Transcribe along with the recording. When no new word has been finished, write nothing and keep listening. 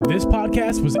This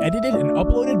podcast was edited and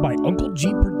uploaded by Uncle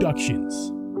G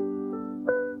Productions.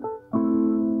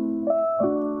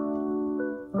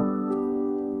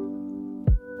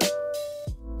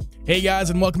 Hey guys,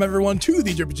 and welcome everyone to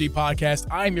the Drip G Podcast.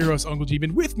 I'm your host, Uncle G,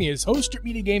 and with me is host Drip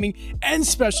Media Gaming and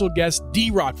special guest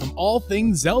D-Rock from All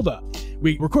Things Zelda.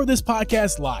 We record this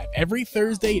podcast live every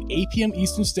Thursday at 8 p.m.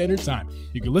 Eastern Standard Time.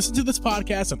 You can listen to this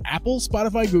podcast on Apple,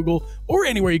 Spotify, Google, or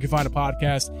anywhere you can find a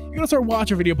podcast. You can also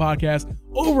watch our video podcast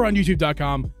over on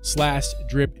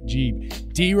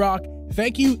youtube.com/DripG. D-Rock,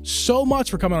 thank you so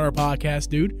much for coming on our podcast,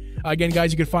 dude. Again,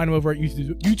 guys, you can find him over at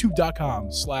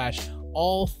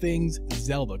youtube.com/All Things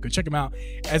Zelda. Go check them out.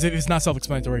 As it is not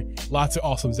self-explanatory, lots of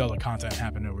awesome Zelda content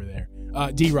happening over there.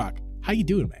 D-Rock, how you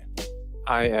doing, man?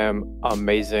 I am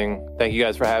amazing. Thank you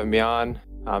guys for having me on.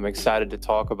 I'm excited to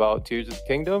talk about Tears of the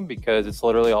Kingdom because it's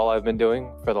literally all I've been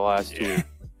doing for the last 2 years.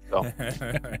 So.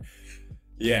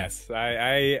 Yes,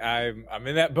 I'm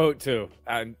in that boat too.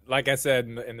 And like I said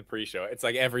in the pre-show, it's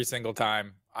like every single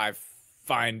time I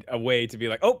find a way to be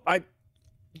like, oh, I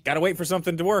gotta wait for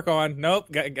something to work on.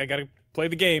 Nope, I gotta play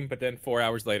the game. But then 4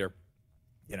 hours later,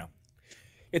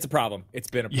 it's a problem. It's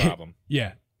been a problem.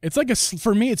 Yeah. It's like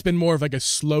for me, it's been more of like a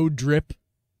slow drip,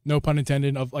 no pun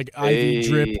intended, of like IV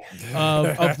drip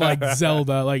of like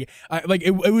Zelda.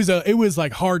 It was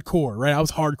like hardcore, right? I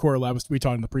was hardcore we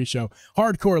talked in the pre-show.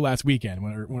 Hardcore last weekend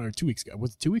when 2 weeks ago.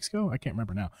 Was it 2 weeks ago? I can't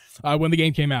remember now. When the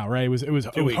game came out, right? It was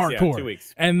hardcore. Yeah, 2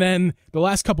 weeks. And then the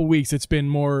last couple weeks, it's been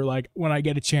more like when I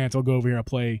get a chance, I'll go over here and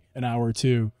play an hour or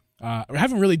two. I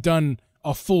haven't really done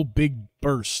a full big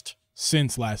burst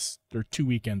since 2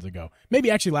 weekends ago.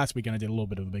 Maybe actually last weekend I did a little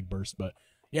bit of a big burst, but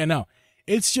yeah, no.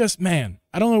 It's just, man,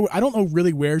 I don't know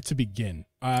really where to begin.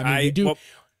 I know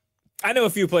a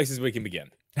few places we can begin.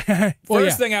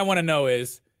 First thing I want to know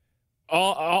is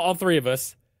all three of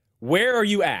us, where are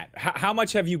you at? How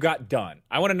much have you got done?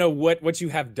 I want to know what you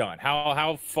have done.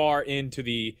 How far into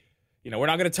the, we're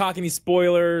not going to talk any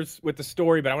spoilers with the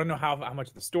story, but I want to know how much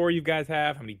of the story you guys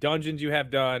have, how many dungeons you have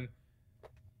done.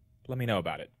 Let me know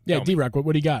about it. Yeah, D-Rock,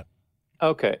 what do you got?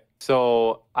 Okay,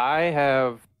 so I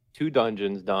have 2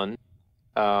 dungeons done.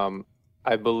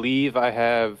 I believe I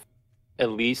have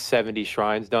at least 70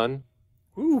 shrines done.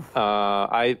 Ooh.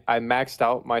 I maxed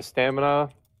out my stamina,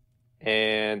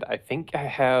 and I think I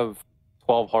have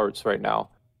 12 hearts right now.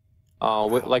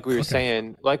 Like we were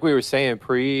saying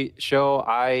pre-show,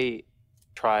 I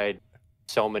tried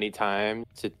so many times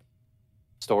to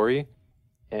story,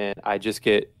 and I just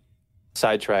get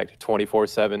sidetracked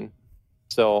 24/7.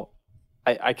 So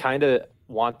I kind of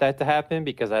want that to happen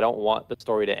because I don't want the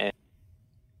story to end.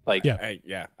 Like, I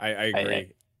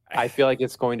agree. I feel like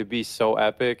it's going to be so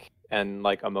epic and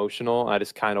like emotional. I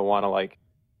just kind of want to like,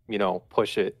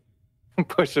 push it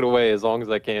away as long as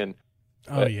I can.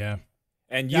 Oh yeah.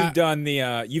 And you've done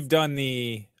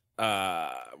the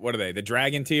what are they? The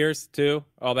dragon tears too?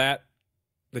 All that?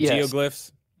 The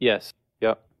geoglyphs? Yes.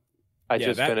 Yep. I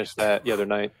just finished that the other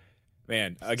night.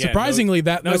 Man, again, surprisingly,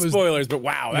 that was spoilers, but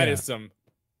wow, that's some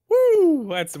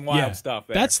wild stuff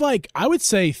there. That's like, I would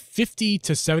say 50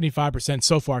 to 75%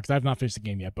 so far, because I've not finished the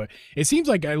game yet, but it seems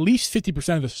like at least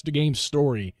 50% of the game's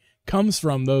story comes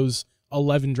from those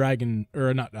 11 dragon,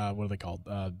 or not, what are they called?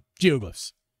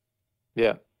 Geoglyphs.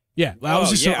 Yeah. Yeah, I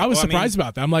was surprised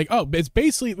about that. I'm like, it's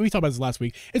basically, we talked about this last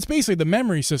week, it's basically the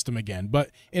memory system again, but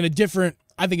in a different,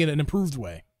 I think in an improved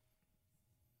way.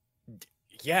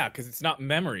 Yeah, because it's not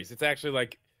memories. It's actually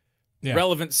like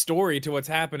relevant story to what's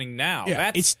happening now.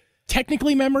 Yeah, it's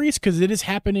technically memories because it is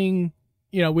happening.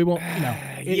 We won't.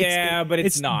 But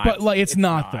it's not. But like, it's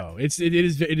not though. It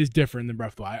is different than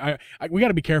Breath of the Wild. We got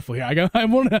to be careful here. I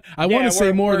want to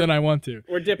say more than I want to.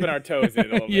 We're dipping our toes in a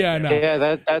little bit. Yeah, no.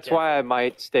 Yeah, that's why I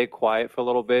might stay quiet for a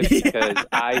little bit because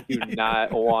I do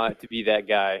not want to be that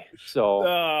guy.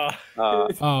 So,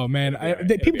 oh man,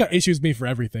 people got issues with me for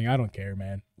everything. I don't care,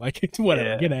 man. Like, whatever.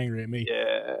 Yeah. Get angry at me.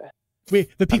 Yeah.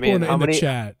 The people in the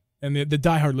chat and the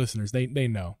diehard listeners, they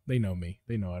know me.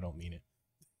 They know I don't mean it.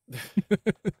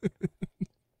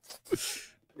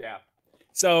 Yeah.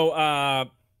 So,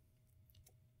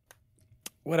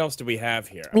 what else do we have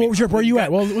here? Drip, where are you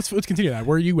at? Well, let's continue that.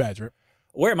 Where are you at, Drip?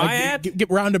 Where am I at? Get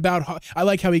roundabout. I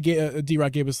like how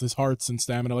D-Rock gave us his hearts and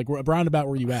stamina. Like, roundabout,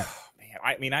 where you at?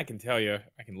 Man, I can tell you.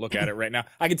 I can look at it right now.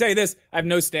 I can tell you this. I have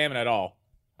no stamina at all.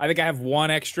 I think I have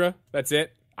 1 extra. That's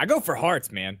it. I go for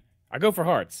hearts, man. I go for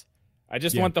hearts. I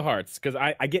just want the hearts because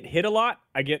I get hit a lot.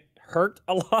 I get hurt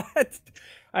a lot.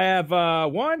 I have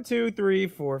 1, 2, 3,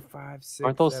 4, 5, 6.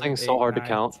 Aren't those things so hard to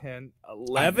count? 10,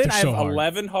 11. I have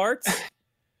 11 hearts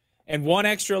and one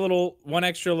extra little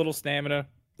stamina.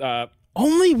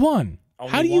 Only one.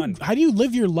 Only how do you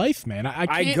live your life, man? I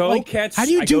can't, how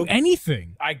do you do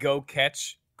anything? I go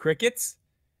catch crickets,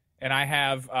 and I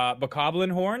have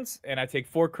bokoblin horns, and I take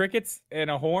 4 crickets and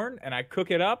a horn, and I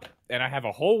cook it up, and I have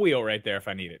a whole wheel right there if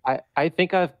I need it. I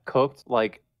think I've cooked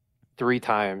like 3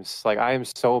 times. Like I am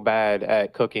so bad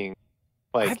at cooking.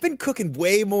 Like I've been cooking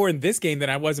way more in this game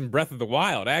than I was in Breath of the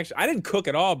Wild. Actually, I didn't cook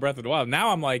at all in Breath of the Wild. Now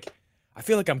I'm like, I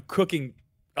feel like I'm cooking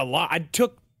a lot. I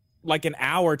took like an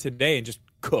hour today and just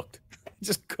cooked.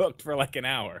 Just cooked for like an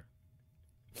hour.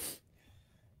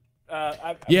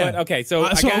 Yeah. But, okay, so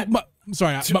I got I'm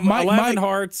sorry, 11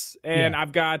 hearts, and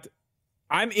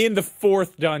I'm in the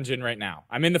 4th dungeon right now.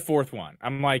 I'm in the 4th one.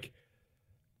 I'm like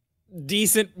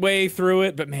decent way through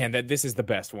it, but man, this is the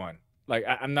best one. Like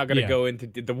I'm not gonna go into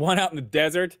the one out in the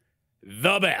desert.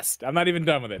 The best. I'm not even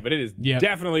done with it, but it is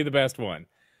definitely the best one.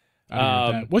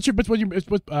 What's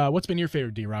been your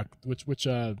favorite, D-Rock? Which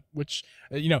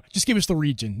just give us the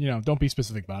region. Don't be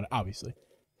specific about it, obviously.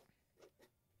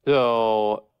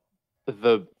 So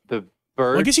the bird.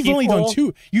 Well, I guess you've only done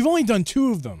 2. You've only done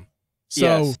 2 of them. So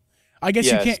yes. I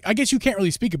guess you can't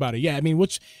really speak about it. Yeah, I mean,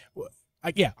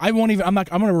 I won't even. I'm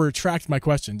going to retract my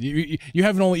question.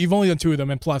 You've only done 2 of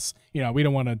them, and plus, we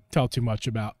don't want to tell too much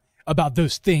about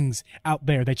those things out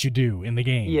there that you do in the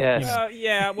game. Yes.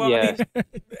 Well, yes. I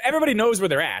mean, everybody knows where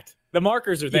they're at. The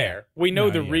markers are there. We know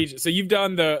the region. So you've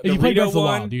done the Rito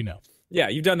one. Wild, Yeah,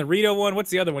 you've done the Rito one. What's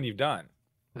the other one you've done?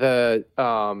 The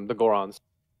Gorons.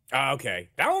 Okay,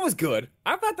 that one was good.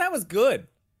 I thought that was good.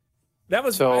 I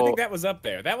think that was up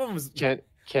there. That one was. Can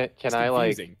I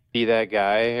like be that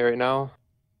guy right now?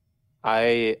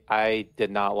 I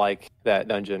did not like that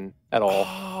dungeon at all.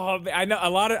 Oh, I know a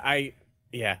lot of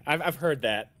I've heard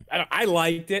that. I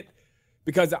liked it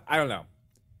because I don't know.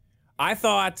 I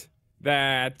thought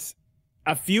that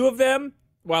a few of them,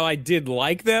 while I did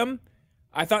like them,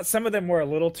 I thought some of them were a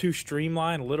little too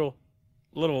streamlined, a little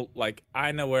like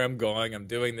I know where I'm going. I'm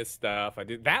doing this stuff.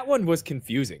 That one was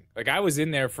confusing. Like I was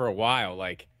in there for a while.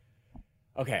 Like,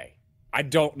 okay, I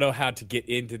don't know how to get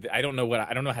into. I don't know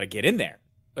how to get in there.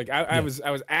 Like I was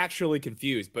actually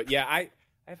confused. But yeah,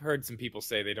 I've heard some people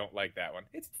say they don't like that one.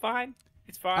 It's fine.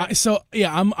 It's fine.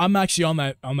 I'm actually on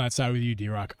that side with you,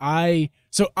 D-Rock. I'm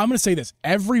gonna say this.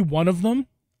 Every one of them,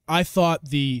 I thought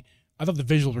the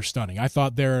visuals were stunning. I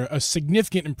thought they're a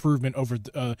significant improvement over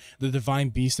the Divine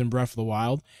Beast in Breath of the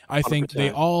Wild. I think 100%. They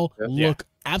all look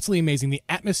absolutely amazing. The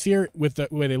atmosphere with the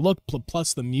way they look,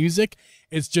 plus the music,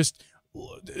 is just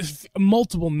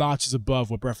multiple notches above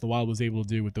what Breath of the Wild was able to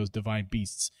do with those Divine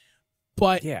Beasts.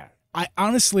 But I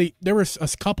honestly, there were a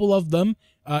couple of them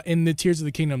in the Tears of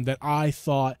the Kingdom that I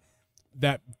thought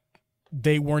that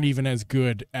they weren't even as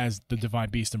good as the Divine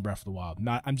Beast in Breath of the Wild.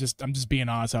 I'm just being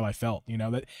honest how I felt,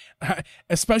 that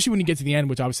especially when you get to the end,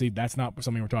 which obviously that's not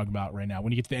something we're talking about right now.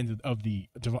 When you get to the end of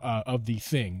the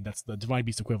thing, that's the Divine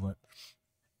Beast equivalent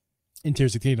in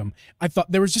Tears of the Kingdom, I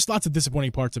thought there was just lots of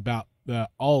disappointing parts about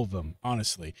all of them,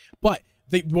 honestly. But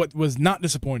what was not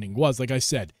disappointing was, like I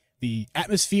said, the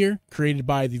atmosphere created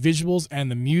by the visuals and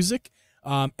the music,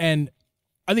 and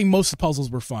I think most of the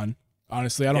puzzles were fun.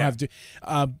 Honestly, I don't have to.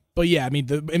 But yeah, I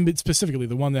mean, specifically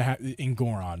the one that in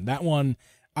Goron, that one,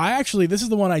 this is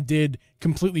the one I did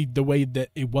completely the way that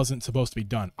it wasn't supposed to be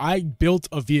done. I built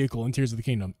a vehicle in Tears of the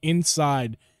Kingdom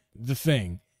inside the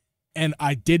thing, and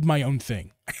I did my own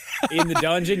thing. In the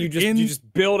dungeon, you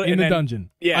just build it in the dungeon.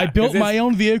 Yeah, I built my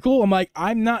own vehicle. I'm like,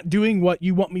 I'm not doing what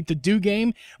you want me to do,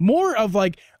 game. More of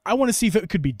like, I want to see if it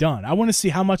could be done. I want to see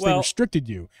how much they restricted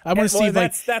you. I want to see if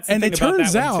that's the and thing it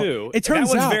turns about that out one too. That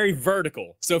one's very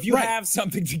vertical. So if you have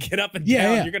something to get up and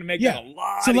down, you're going to make that a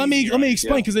lot. So let me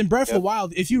explain, because in Breath of the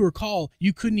Wild, if you recall,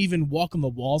 you couldn't even walk on the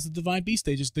walls of the Divine Beast.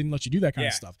 They just didn't let you do that kind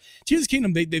of stuff. Tears of the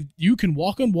Kingdom, you can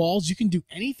walk on walls. You can do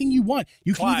anything you want.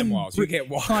 You can climb walls. You can't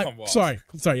walk on walls. Sorry.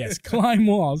 Yes, climb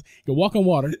walls. You can walk on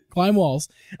water, climb walls,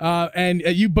 and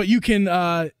you can.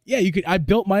 I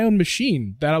built my own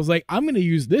machine that I was like, I'm going to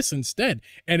use this instead.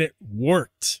 And it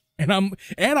worked. And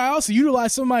I also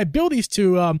utilized some of my abilities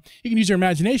to, you can use your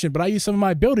imagination, but I used some of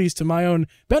my abilities to my own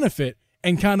benefit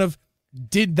and kind of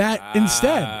did that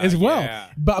instead as well. Yeah.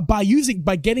 But by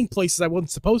getting places I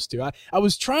wasn't supposed to. I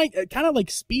was trying kind of like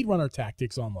speedrunner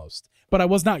tactics almost, but I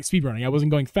was not speedrunning. I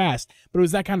wasn't going fast, but it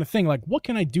was that kind of thing. Like, what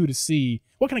can I do to see,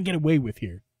 what can I get away with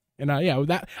here? And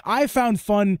that I found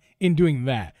fun in doing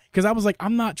that, because I was like,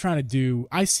 I'm not trying to do.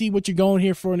 I see what you're going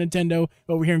here for, Nintendo,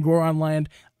 over here in Goron Land.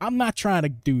 I'm not trying to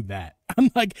do that.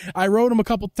 I'm like, I rode them a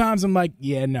couple times. I'm like,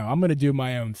 yeah, no, I'm gonna do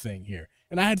my own thing here,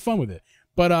 and I had fun with it.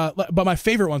 But my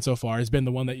favorite one so far has been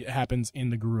the one that happens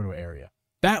in the Gerudo area.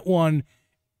 That one,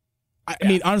 I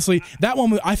mean, honestly,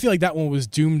 I feel like that one was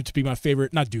doomed to be my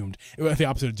favorite. Not doomed. It was the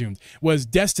opposite of doomed. Was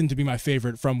destined to be my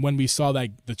favorite from when we saw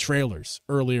the trailers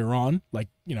earlier on, like,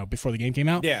 before the game came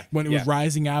out. Yeah. When it was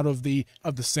rising out of the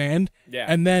sand. Yeah.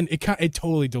 And then it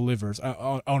totally delivers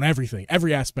on everything,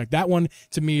 every aspect. That one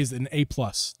to me is an A+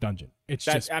 dungeon.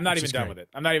 I'm not even done with it.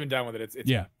 I'm not even done with it.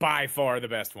 It's by far the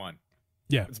best one.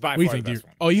 Yeah, it's by far the best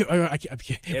one. Oh, it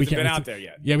hasn't been out there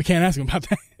yet. Yeah, we can't ask him about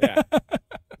that. Yeah,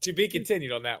 to be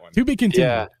continued on that one. To be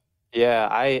continued. Yeah.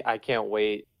 I can't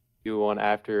wait to do one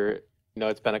after.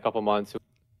 It's been a couple months to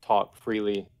talk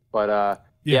freely, but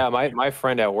my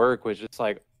friend at work was just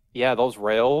like, "Yeah, those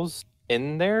rails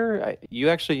in there, you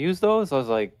actually use those?" I was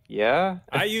like, "Yeah,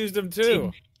 I used them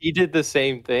too." He did the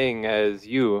same thing as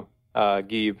you,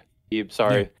 Geeb.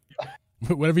 Sorry.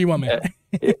 Yeah. Whatever you want, man.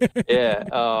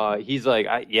 Yeah. He's like,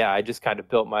 I just kind of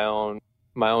built my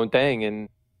own thing and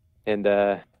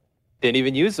didn't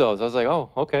even use those. I was like,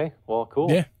 oh, okay, well, cool.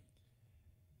 Yeah.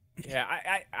 Yeah,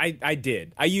 I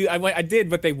did. I did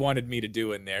what they wanted me to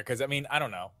do in there because I mean I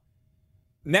don't know.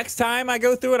 Next time I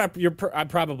go through it, I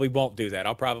probably won't do that.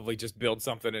 I'll probably just build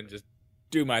something and just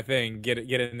do my thing, get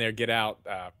in there, get out.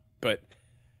 But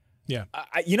yeah,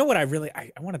 you know what? I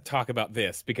want to talk about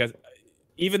this because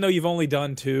even though you've only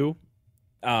done 2,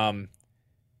 the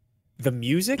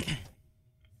music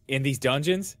in these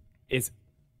dungeons is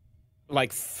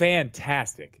like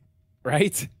fantastic,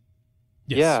 right?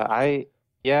 Yes. I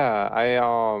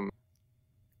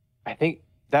think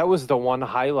that was the one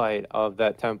highlight of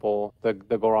that temple, the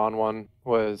Goron one,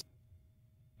 was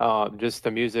just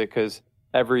the music, because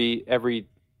every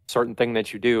certain thing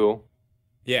that you do,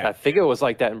 I think it was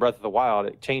like that in Breath of the Wild,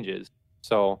 it changes.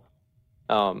 So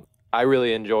I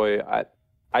really enjoy.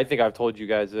 I think I've told you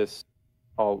guys this.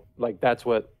 Oh, like that's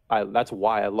why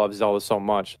I love Zelda so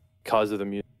much, because of the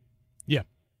music. Yeah.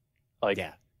 Like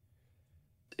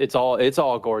it's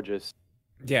all gorgeous.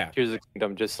 Yeah. Tears of the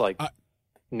Kingdom just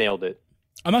nailed it.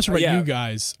 I'm not sure about you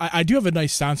guys. I do have a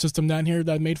nice sound system down here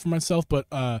that I made for myself, but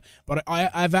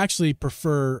I've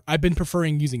been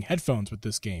preferring using headphones with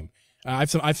this game. I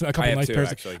have a couple nice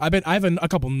pairs. Actually. I have a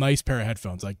couple nice pair of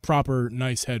headphones, like proper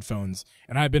nice headphones,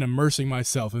 and I've been immersing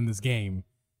myself in this game,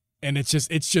 and it's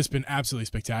just been absolutely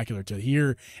spectacular to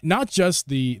hear not just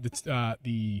the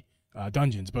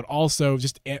dungeons, but also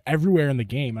just everywhere in the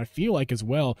game. I feel like as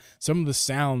well some of the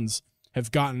sounds have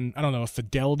gotten, I don't know, a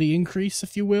fidelity increase,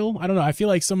 if you will. I don't know. I feel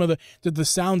like some of the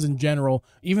sounds in general,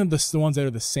 even the ones that are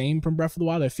the same from Breath of the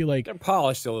Wild, I feel like they're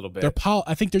polished a little bit.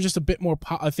 I think they're just a bit more.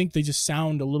 I think they just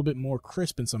sound a little bit more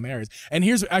crisp in some areas. And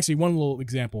here's actually one little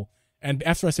example. And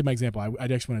after I say my example, I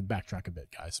actually want to backtrack a bit,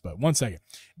 guys. But 1 second.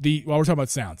 While we're talking about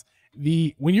sounds,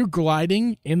 when you're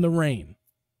gliding in the rain,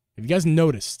 have you guys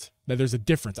noticed that there's a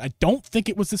difference? I don't think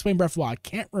it was this way in Breath of the Wild. I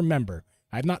can't remember.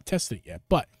 I have not tested it yet,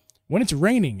 but when it's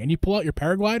raining and you pull out your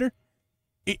paraglider,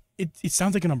 it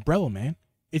sounds like an umbrella, man.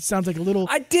 It sounds like a little.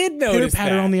 I did notice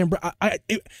pattern that on the umbrella. I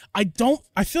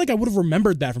feel like I would have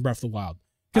remembered that from Breath of the Wild,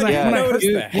 because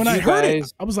when I heard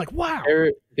it, I was like, wow.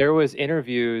 There was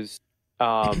interviews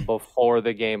before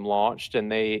the game launched, and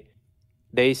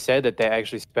they said that they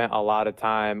actually spent a lot of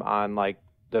time on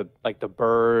the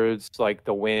birds, like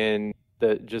the wind,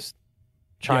 just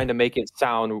trying to make it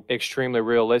sound extremely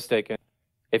realistic. And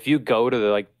if you go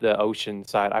to the ocean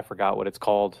side, I forgot what it's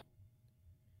called,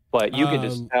 but you can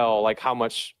just tell how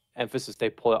much emphasis they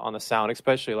put on the sound,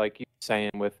 especially like you were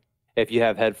saying with if you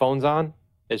have headphones on,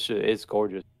 it's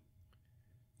gorgeous.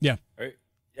 Yeah. Are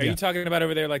you talking about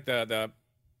over there like the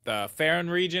Farron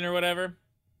region or whatever?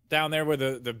 Down there where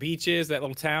the beach is, that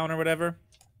little town or whatever?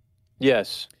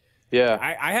 Yes. Yeah.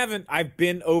 I've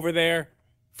been over there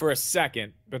for a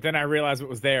second, but then I realized what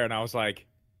was there and I was like,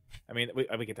 I mean,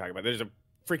 we can talk about it. There's a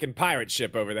freaking pirate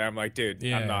ship over there. I'm like, dude,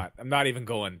 I'm not even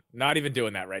doing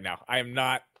that right now. I'm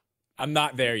not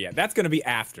there yet. That's going to be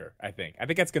after, I think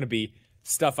that's going to be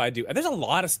stuff I do. And there's a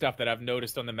lot of stuff that I've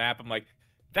noticed on the map. I'm like,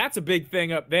 that's a big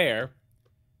thing up there.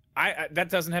 That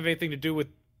doesn't have anything to do with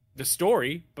the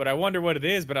story, but I wonder what it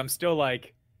is. But I'm still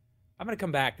like, I'm going to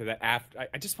come back to that after.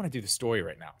 I just want to do the story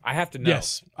right now. I have to know.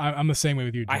 Yes, I'm the same way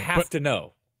with you, Joe. I have to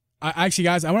know. Actually,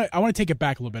 guys, I want to take it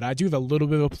back a little bit. I do have a little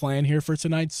bit of a plan here for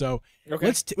tonight, so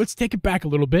let's take it back a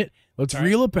little bit. Let's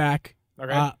reel it back.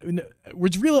 Okay.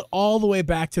 Let's reel it all the way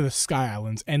back to the Sky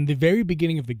Islands and the very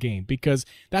beginning of the game, because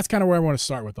that's kind of where I want to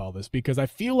start with all this. Because I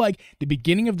feel like the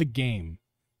beginning of the game,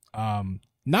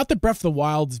 not that Breath of the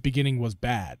Wild's beginning was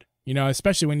bad,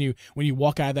 especially when you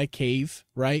walk out of that cave,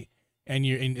 right? And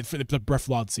you're in for the Breath of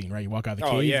the Wild scene, right? You walk out of the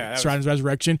cave, Strider's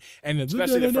Resurrection, and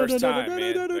especially the first time,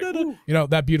 man.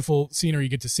 That beautiful scenery you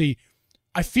get to see.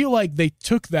 I feel like they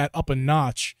took that up a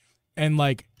notch, and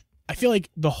I feel like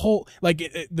the whole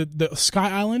the Sky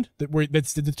Island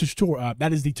that's the tutorial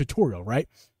that is the tutorial, right?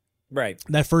 Right.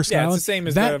 That first island, it's the same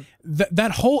as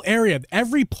that whole area.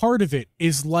 Every part of it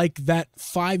is like that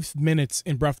 5 minutes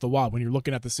in Breath of the Wild when you're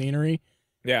looking at the scenery.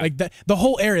 Yeah. Like that, the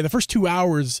whole area, the first 2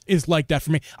 hours is like that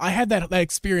for me. I had that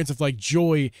experience of like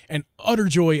joy and utter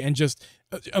joy and just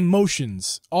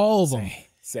emotions, all of them,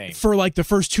 Same. for like the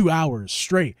first 2 hours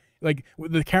straight. Like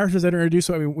the characters that are introduced,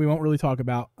 so we won't really talk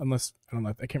about unless I don't know.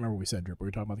 I can't remember what we said, Drip. We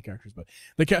were talking about the characters, but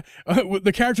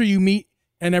the character you meet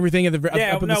and everything at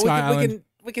the up in the Sky Island.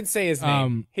 We can say his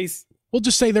name. We'll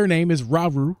just say their name is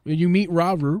Rauru. You meet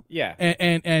Rauru. Yeah.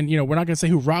 And you know, we're not going to say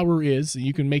who Rauru is.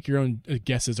 You can make your own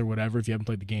guesses or whatever if you haven't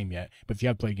played the game yet. But if you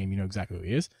have played the game, you know exactly who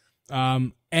he is.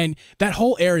 And that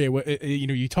whole area, you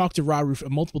know, you talk to Rauru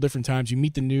multiple different times. You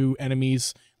meet the new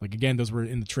enemies. Like, again, those were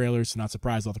in the trailers, so not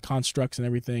surprised, all the constructs and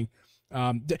everything.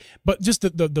 But just the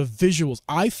visuals,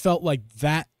 I felt like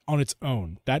that on its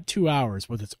own, that 2 hours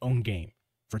was its own game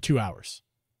for 2 hours.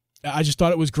 I just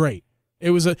thought it was great. It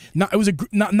was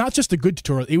not just a good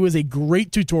tutorial. It was a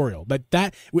great tutorial.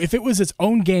 That if it was its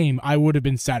own game, I would have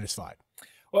been satisfied.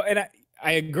 Well, and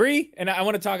I agree, and I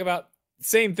want to talk about the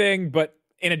same thing, but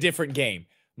in a different game.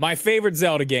 My favorite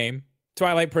Zelda game,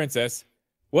 Twilight Princess.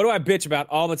 What do I bitch about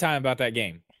all the time about that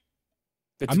game?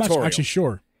 The tutorial. I'm not actually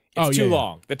sure. It's too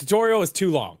long. The tutorial is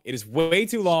too long. It is way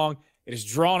too long. It is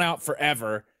drawn out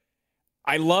forever.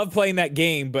 I love playing that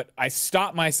game, but I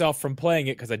stop myself from playing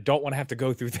it because I don't want to have to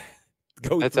go through that.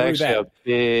 That's actually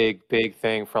a big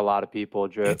thing for a lot of people,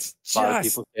 Drew. A lot of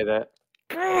people say that.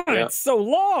 God, it's so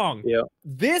long. Yeah.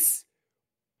 This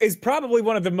is probably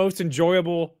one of the most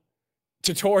enjoyable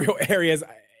tutorial areas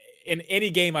in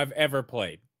any game I've ever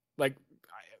played. Like,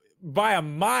 by a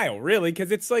mile, really,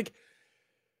 because it's like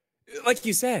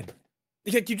you said,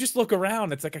 you just look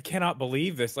around. It's like, I cannot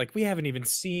believe this. Like, we haven't even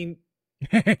seen...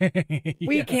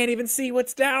 We can't even see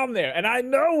what's down there, and I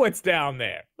know what's down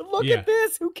there. But look at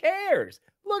this. Who cares?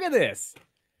 Look at this.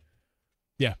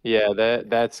 Yeah,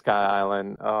 that Sky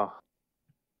Island. Oh,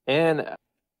 and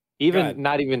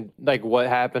not even like what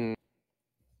happened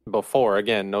before.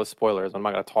 Again, no spoilers. I'm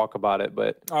not gonna talk about it,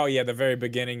 but the very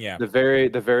beginning. Yeah, the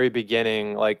very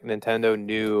beginning. Like, Nintendo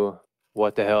knew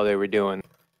what the hell they were doing.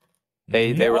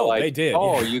 They were like, they did.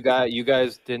 Oh, you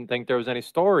guys didn't think there was any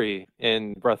story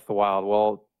in Breath of the Wild.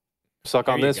 Well, suck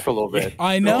on this for a little bit.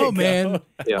 I know, man.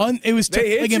 Yeah. It was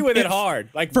they hit you with it hard,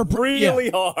 like really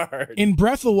hard. In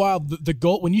Breath of the Wild, the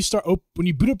goal when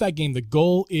you boot up that game, the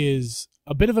goal is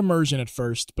a bit of immersion at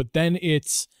first, but then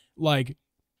it's like,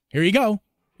 here you go.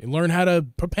 You learn how to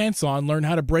put pants on, learn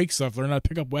how to break stuff, learn how to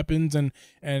pick up weapons and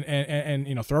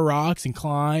you know, throw rocks and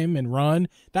climb and run.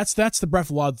 That's the Breath of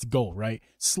the Wild's goal, right?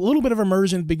 It's a little bit of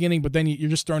immersion at the beginning, but then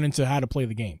you're just thrown into how to play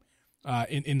the game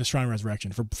in the Shrine of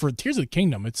Resurrection. For Tears of the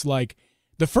Kingdom, it's like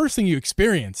the first thing you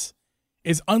experience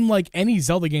is unlike any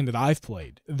Zelda game that I've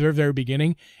played. At the very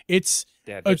beginning, it's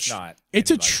a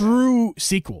true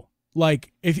sequel.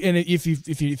 Like if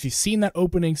you've seen that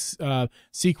opening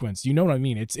sequence, you know what I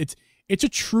mean. It's a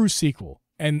true sequel,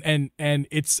 and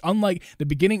it's unlike the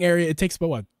beginning area. It takes about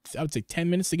what I would say 10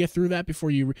 minutes to get through that before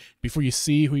you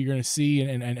see who you're going to see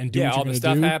and do what you're going to do. Yeah, all the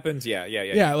stuff happens.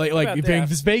 Yeah. Like being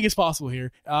as vague as possible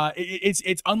here.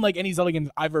 It's unlike any Zelda game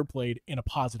that I've ever played in a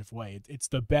positive way. It's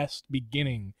the best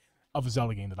beginning of a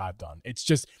Zelda game that I've done.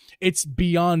 It's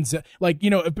beyond like, you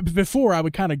know, before I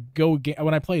would kind of go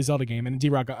when I play a Zelda game, and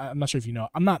D-Rock, I'm not sure if you know,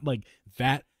 I'm not like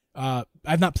that.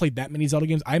 I've not played that many Zelda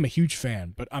games. I'm a huge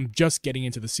fan, but I'm just getting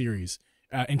into the series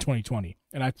in 2020,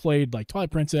 and I played like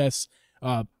Twilight Princess,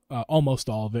 almost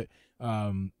all of it.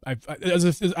 I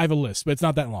have a list, but it's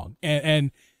not that long,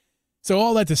 and so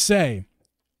all that to say,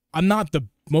 I'm not the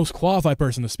most qualified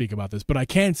person to speak about this, but I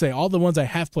can say all the ones I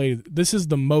have played, this is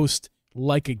the most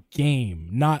like a game,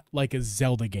 not like a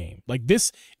Zelda game. Like,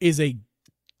 this is a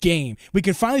game. We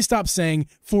can finally stop saying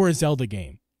for a Zelda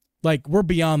game. Like, we're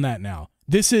beyond that now.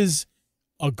 This is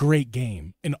a great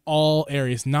game in all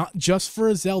areas, not just for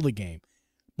a Zelda game,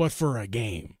 but for a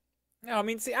game. No, I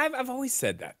mean, see, I've always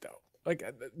said that, though. Like,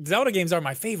 Zelda games are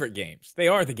my favorite games. They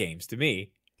are the games to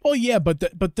me. Well, yeah, but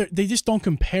they just don't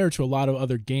compare to a lot of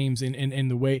other games in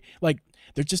the way, like,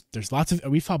 there's lots of,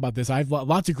 we've talked about this, I have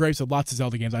lots of gripes with lots of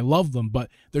Zelda games. I love them, but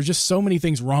there's just so many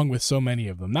things wrong with so many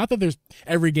of them. Not that there's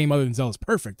every game other than Zelda is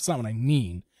perfect. That's not what I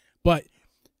mean. But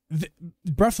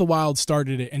Breath of the Wild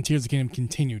started it, and Tears of the Kingdom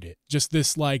continued it. Just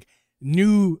this like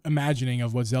new imagining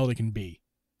of what Zelda can be,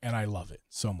 and I love it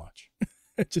so much.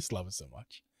 I just love it so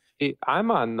much. I'm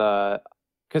on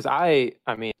because I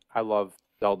mean, I love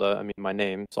Zelda. I mean, my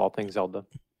name is all things Zelda.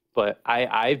 But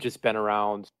I've just been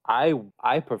around. I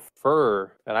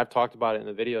prefer, and I've talked about it in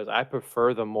the videos. I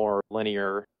prefer the more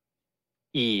linear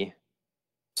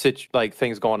like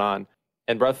things going on.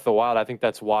 And Breath of the Wild, I think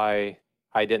that's why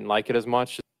I didn't like it as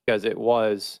much, because it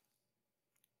wasn't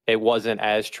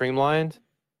as streamlined.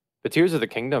 But Tears of the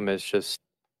Kingdom is just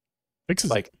Fixes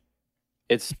like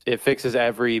it fixes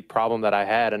every problem that I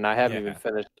had, and I haven't even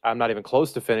finished. I'm not even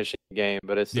close to finishing the game,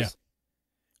 but it's just.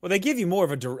 Well, they give you more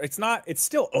of a. It's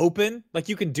still open. Like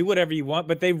you can do whatever you want,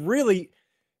 but they really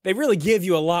give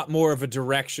you a lot more of a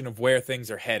direction of where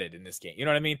things are headed in this game. You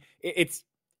know what I mean? It's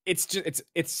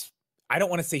just. I don't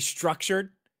want to say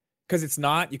structured, because it's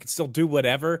not. You can still do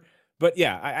whatever. But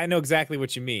yeah, I know exactly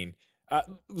what you mean.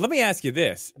 Let me ask you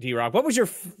this, D-Rock. What was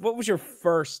your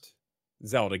first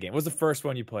Zelda game? What was the first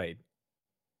one you played?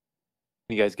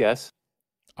 You guys guess?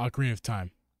 Ocarina of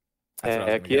Time. That's what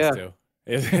I was gonna guess too.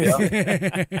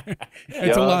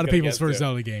 It's a lot of people's first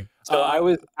Zelda game. So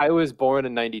I was born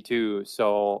in '92,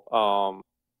 so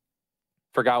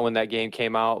forgot when that game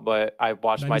came out, but I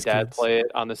watched my dad play it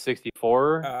on the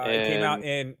 64. It came out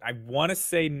in, I want to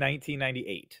say,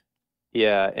 1998.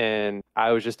 Yeah, and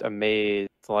I was just amazed.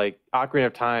 Like Ocarina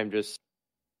of Time,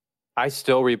 I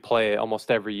still replay it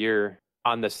almost every year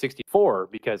on the 64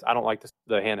 because I don't like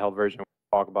the handheld version.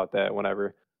 We'll talk about that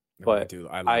whenever. But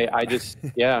I just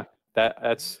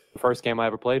that's the first game I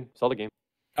ever played, Zelda game.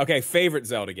 Okay, favorite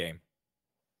Zelda game.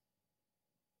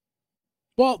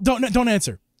 Well, don't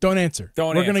answer. Don't answer.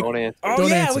 Don't answer. Oh don't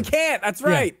yeah, answer. we can't. That's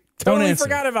right. Yeah, totally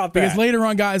forgot about that. Because later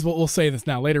on, guys, we'll say this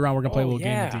now. Later on, we're gonna play a little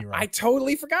game with D-Rock. I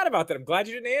totally forgot about that. I'm glad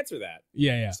you didn't answer that.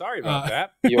 Yeah. Sorry about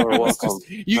that. You're welcome.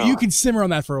 You can simmer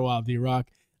on that for a while, D-Rock.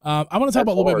 I want to talk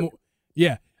about a little bit more.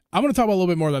 Yeah. I want to talk about a little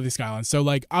bit more about these Skylands. So,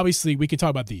 like, obviously, we can talk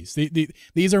about these.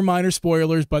 These are minor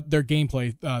spoilers, but they're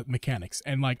gameplay mechanics.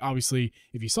 And, like, obviously,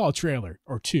 if you saw a trailer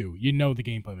or two, you know the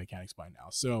gameplay mechanics by now.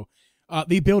 So,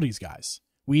 the abilities, guys.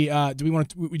 Do you want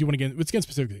to get? Let's get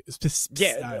specific.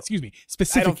 Excuse me.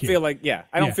 Specific. I don't feel like. Yeah,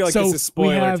 I don't feel like this is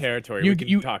spoiler territory. We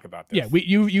can talk about this. Yeah.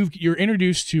 You're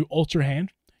introduced to Ultra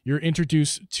Hand. You're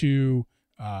introduced to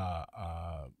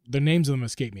the names of them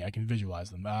escape me. I can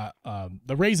visualize them.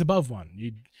 The rays above one.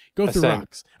 You go through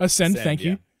rocks. Ascend. Thank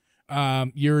you.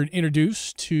 You're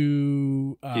introduced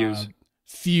to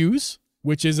Fuse,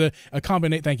 which is a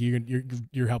combination. Thank you.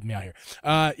 You're helping me out here.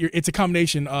 It's a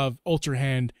combination of Ultra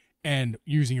Hand and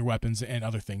using your weapons and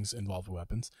other things involved with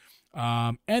weapons.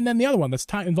 And then the other one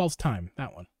involves time.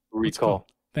 That one. Recall.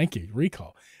 Thank you.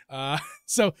 Recall.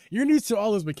 So you're new to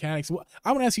all those mechanics. Well,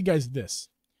 I want to ask you guys this.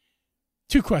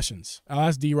 2 questions. I'll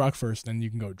ask D-Rock first, then you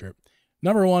can go Drip.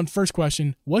 Number 1, first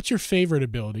question, what's your favorite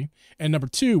ability? And number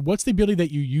 2, what's the ability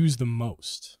that you use the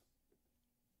most?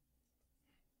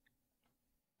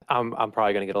 I'm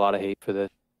probably gonna get a lot of hate for this.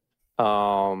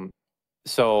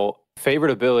 So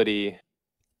favorite ability,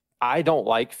 I don't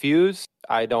like Fuse.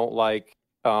 I don't like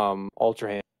Ultra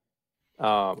Hand.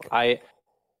 I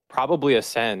probably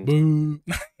Ascend. Boo.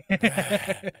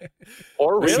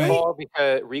 Or recall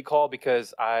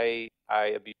because I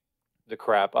abuse the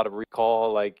crap out of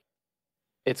recall. Like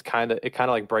it kind of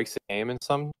like breaks the game in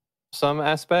some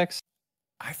aspects.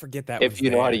 I forget that if you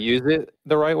know how to use it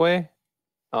the right way.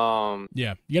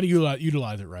 Yeah, you got to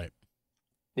utilize it right.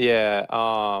 Yeah.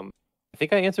 I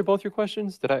think I answered both your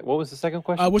questions. Did I? What was the second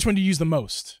question? Which one do you use the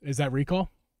most? Is that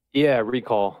recall? Yeah,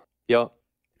 recall. Yep.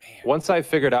 Man. Once I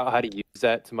figured out how to use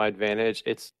that to my advantage,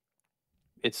 it's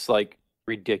like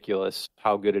ridiculous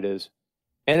how good it is,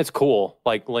 and it's cool.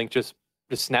 Like Link just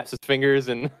snaps his fingers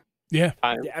and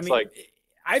I mean,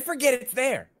 I forget it's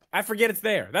there.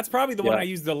 That's probably the one I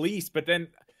use the least. But then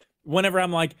whenever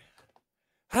I'm like,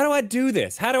 how do I do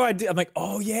this? I'm like,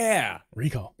 oh yeah,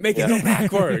 recall. Make it go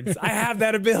backwards. I have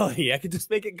that ability. I can just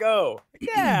make it go.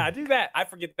 Yeah, do that. I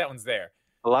forget that one's there.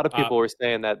 A lot of people were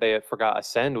saying that they forgot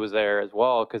Ascend was there as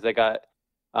well because they got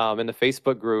in the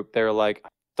Facebook group. They were like,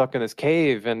 stuck in this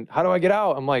cave, and how do I get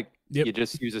out? I'm like, you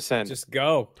just use Ascend. Just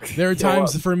go. There are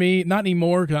times for me, not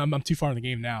anymore because I'm too far in the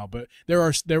game now, but there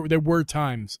were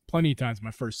times, plenty of times in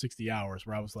my first 60 hours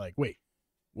where I was like, wait,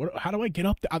 how do I get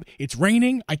up there? It's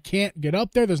raining. I can't get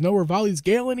up there. There's no Rivali's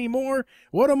Gale anymore.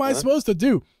 What am I supposed to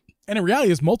do? And in reality,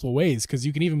 there's multiple ways because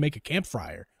you can even make a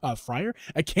campfire, and throw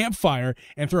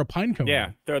a pine cone.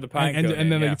 Yeah, throw the pine cone.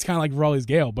 And then it's kind of like Raleigh's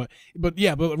Gale, but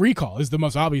recall is the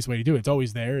most obvious way to do it. It's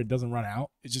always there. It doesn't run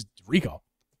out. It's just recall.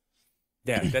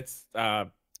 Yeah, that's.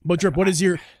 But Drip, what is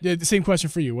your the same question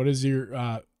for you? What is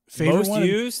your favorite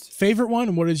one? Favorite one,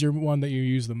 and what is your one that you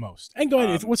use the most? And go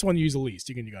ahead. What's the one you use the least?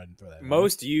 You can go ahead and throw that.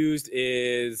 Most used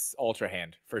is Ultra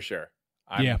Hand for sure.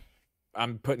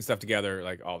 I'm putting stuff together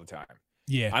like all the time.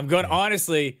 Yeah, I'm going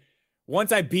honestly.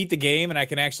 once I beat the game and I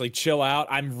can actually chill out,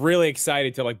 I'm really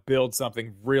excited to like build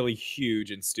something really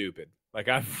huge and stupid. Like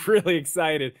I'm really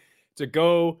excited to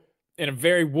go in a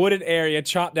very wooded area,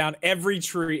 chop down every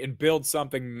tree and build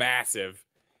something massive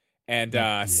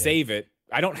and save it.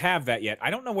 I don't have that yet. I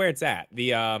don't know where it's at.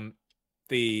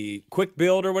 The quick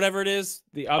build or whatever it is,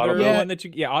 the other one that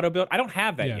auto build. I don't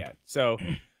have that yet. So,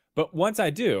 but once I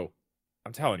do,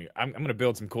 I'm telling you, I'm going to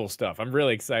build some cool stuff. I'm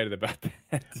really excited about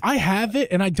that. I have it,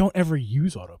 and I don't ever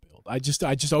use auto build. I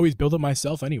just always build it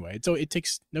myself anyway. So it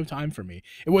takes no time for me.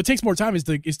 And what takes more time is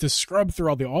to scrub through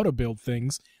all the auto build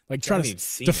things. Like try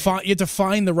to find, you have to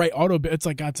find the right auto build. It's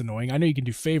like, that's annoying. I know you can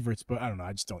do favorites, but I don't know.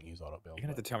 I just don't use auto build. You're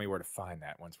gonna have to tell me where to find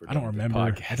that once we're I done don't with the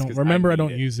remember. podcast, I don't remember. I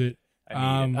don't use it.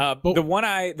 But the one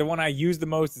I use the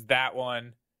most is that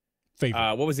one.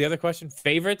 Favorite. What was the other question?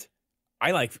 Favorite?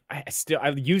 I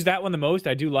use that one the most.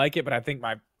 I do like it, but I think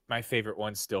my favorite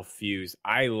one's still Fuse.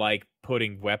 I like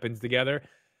putting weapons together.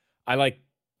 I like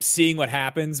seeing what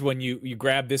happens when you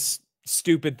grab this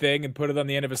stupid thing and put it on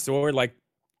the end of a sword. Like,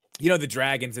 you know, the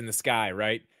dragons in the sky,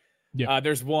 right? Yeah.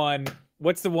 There's one.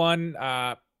 What's the one?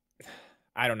 I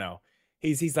don't know.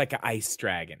 He's like an ice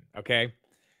dragon. Okay.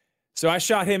 So I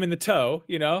shot him in the toe.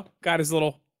 You know, got his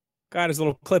little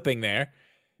clipping there,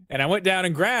 and I went down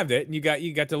and grabbed it. And you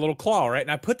got the little claw, right? And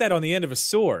I put that on the end of a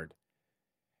sword.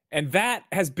 And that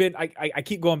has been. I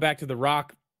keep going back to the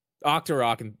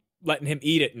Octorok and letting him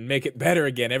eat it and make it better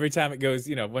again every time it goes.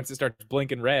 You know, once it starts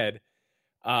blinking red.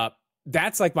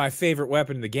 That's like my favorite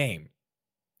weapon in the game.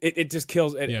 It just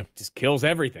kills. It just kills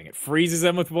everything. It freezes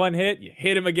them with one hit. You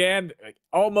hit him again. Like,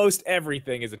 almost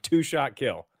everything is a 2-shot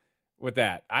kill with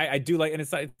that. I do like, and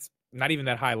it's not even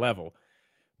that high level,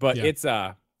 but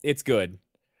it's good.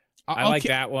 I like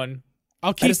that one.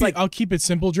 I'll keep it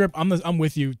simple, Drip. I'm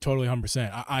with you totally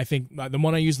 100%. I think the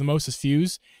one I use the most is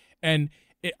Fuse, and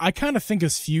I kind of think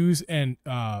as Fuse and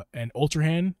Ultra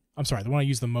Hand. I'm sorry, the one I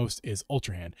use the most is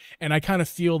Ultra Hand, and I kind of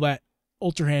feel that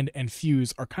Ultra Hand and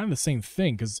Fuse are kind of the same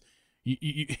thing because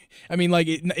I mean, like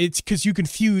it's because you can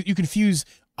fuse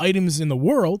items in the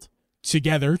world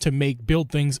together to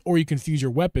build things, or you can fuse your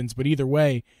weapons. But either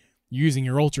way, you're using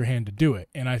your Ultra Hand to do it.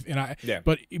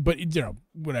 But you know,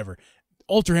 whatever.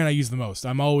 Ultra Hand I use the most.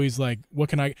 I'm always like, what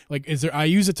can I like? I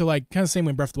use it to like kind of same way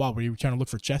in Breath of the Wild where you're trying to look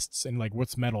for chests and like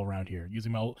what's metal around here.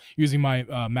 Using my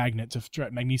magnet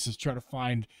magnesis to try to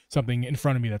find something in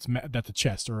front of me that's a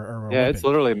chest or a weapon. It's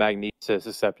literally magnesis,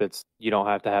 except you don't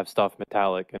have to have stuff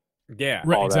metallic. Yeah,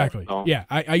 right, exactly. That, so. Yeah,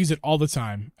 I use it all the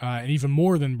time, and even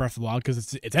more than Breath of the Wild because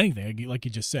it's anything like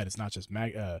you just said. It's not just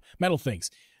metal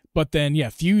things. But then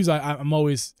Fuse. I'm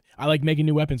always. I like making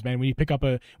new weapons, man. When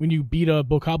you beat a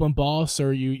Bokoblin boss,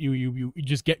 or you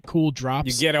just get cool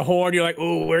drops. You get a horn. You're like,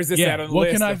 oh, where's this at on the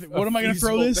list? What am I gonna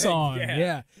throw this on?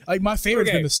 Yeah. Like my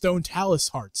favorite's been the Stone Talus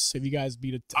hearts. Have you guys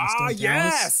beat a Stone Talus?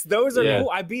 Yes, those are cool.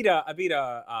 I beat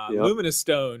a Luminous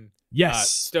Stone.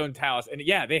 Yes, Stone Talus, and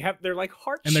they're like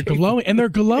heart, and they're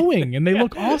glowing, and they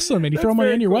look awesome. And you throw them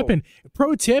on your weapon.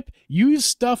 Pro tip: use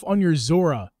stuff on your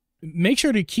Zora. Make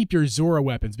sure to keep your Zora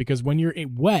weapons because when you're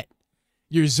wet.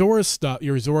 Your Zora stuff,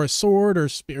 your Zora sword or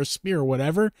spear or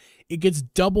whatever, it gets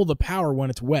double the power when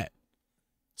it's wet.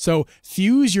 So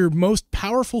fuse your most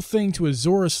powerful thing to a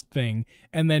Zora thing,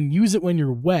 and then use it when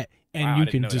you're wet, and you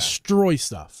can destroy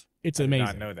stuff. It's amazing.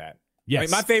 I did not know that. Yes.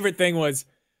 My favorite thing was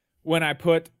when I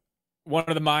put one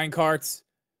of the mine carts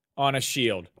on a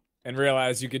shield and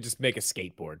realized you could just make a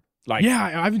skateboard. Like,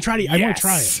 I haven't tried it. I want to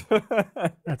try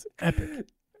it. That's epic.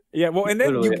 Yeah, well, and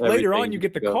then later on you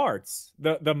get the carts,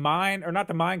 the mine, or not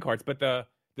the mine carts, but the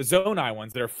Zonai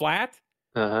ones that are flat.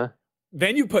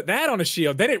 Then you put that on a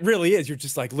shield. Then it really is. You're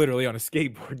just like literally on a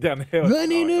skateboard down the hill.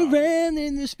 Running around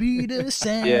in the speed of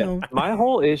sound. Yeah, my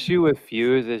whole issue with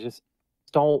Fuse is just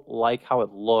don't like how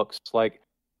it looks. Like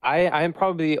I am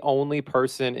probably the only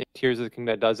person in Tears of the Kingdom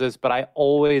that does this, but I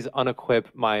always unequip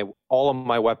all of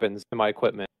my weapons and my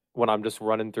equipment when I'm just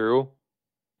running through.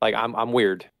 Like I'm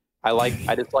weird.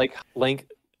 I just like Link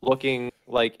looking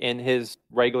like in his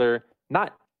regular,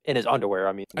 not in his underwear.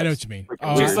 I mean, I know what you mean.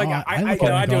 Just like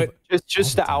I do it.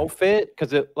 Just the outfit,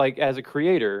 because it like as a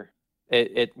creator,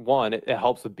 it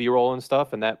helps with B-roll and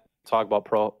stuff, and that talk about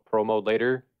pro mode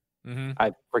later. Mm-hmm.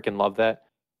 I freaking love that,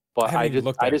 but I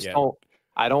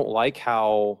don't like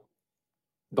how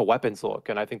the weapons look,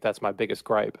 and I think that's my biggest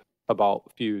gripe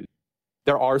about Fuse.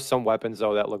 There are some weapons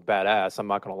though that look badass. I'm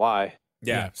not gonna lie.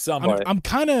 Yeah, I'm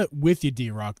kind of with you,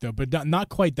 D-Rock, though, but not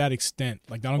quite that extent.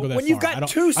 Like, I don't go that far. When you've got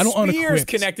two spears unequipped.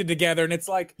 connected together and it's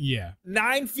like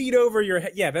 9 feet over your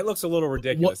head. Yeah, that looks a little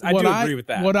ridiculous. I do agree with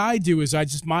that. What I do is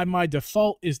my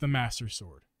default is the Master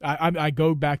Sword. I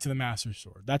go back to the Master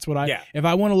Sword. That's what if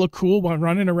I want to look cool while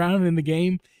running around in the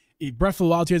game, Breath of the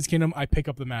Wild, Tears of the Kingdom, I pick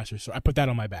up the Master Sword. I put that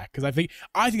on my back because I think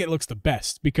it looks the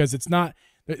best because it's not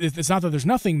that there's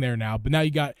nothing there now, but now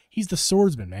he's the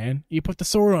swordsman, man. You put the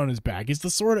sword on his back. He's the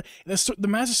sword. The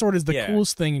Master Sword is the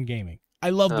coolest thing in gaming.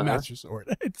 I love the Master Sword.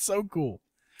 It's so cool.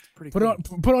 It's put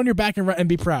it on your back and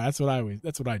be proud. That's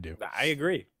what I do. I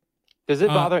agree. Does it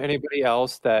bother anybody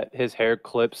else that his hair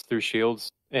clips through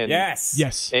shields? And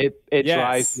yes. It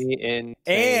drives me insane.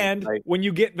 And when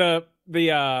you get the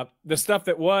stuff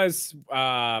that was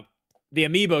the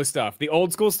amiibo stuff, the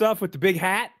old school stuff with the big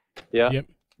hat. Yeah. Yep.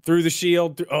 Through the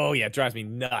shield. It drives me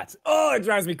nuts. Oh, it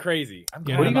drives me crazy. What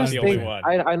do you guys think?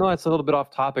 I know that's a little bit off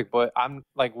topic, but I'm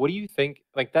like, what do you think?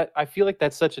 Like that, I feel like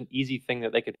that's such an easy thing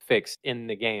that they could fix in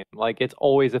the game. Like it's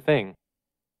always a thing.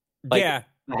 Like,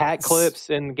 the hat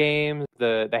clips in games,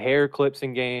 the hair clips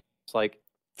in games. Like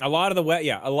a lot of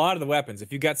the weapons.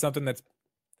 If you got something that's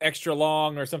extra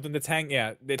long or something that's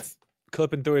it's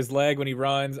clipping through his leg when he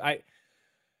runs.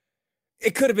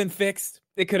 It could have been fixed.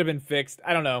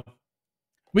 I don't know.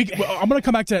 I'm going to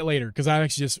come back to that later because I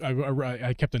actually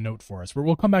I kept a note for us.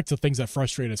 We'll come back to things that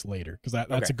frustrate us later because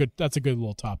that's a good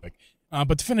little topic.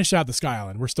 But to finish out the Sky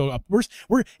Island, we're still up.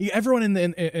 We're everyone on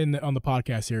the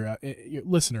podcast here,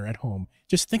 listener at home,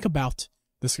 just think about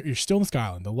this. You're still in the Sky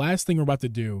Island. The last thing we're about to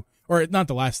do, or not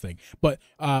the last thing, but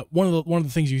one of the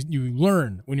things you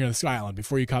learn when you're on the Sky Island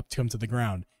before you come to the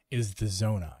ground is the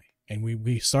Zonai. And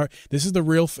we start. This is the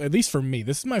real, at least for me,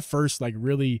 this is my first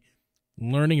really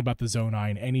learning about the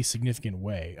Zonai in any significant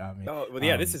way. I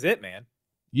mean, this is it, man.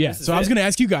 Yeah. So I was going to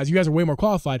ask you guys. You guys are way more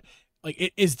qualified.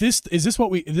 Like, is this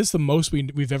the most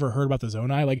we've ever heard about the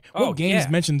Zonai? Like, what games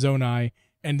mention Zonai,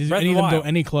 and do any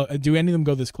of them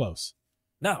go this close?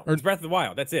 No, it's Breath of the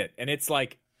Wild. That's it. And it's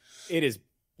like, it is.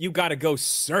 You got to go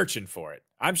searching for it.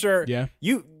 I'm sure. Yeah.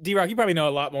 You, D-Rock, you probably know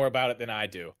a lot more about it than I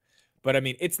do, but I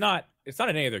mean, it's not in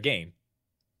any other game.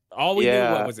 All we knew,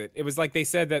 what was it? It was like they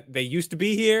said that they used to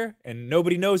be here and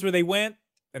nobody knows where they went.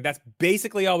 And that's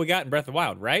basically all we got in Breath of the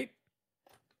Wild, right?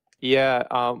 Yeah.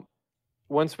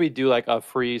 Once we do like a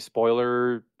free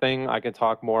spoiler thing, I can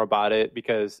talk more about it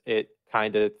because it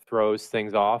kind of throws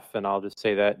things off, and I'll just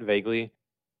say that vaguely.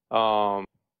 But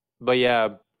yeah,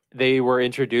 they were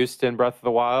introduced in Breath of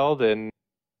the Wild, and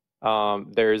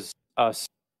there's a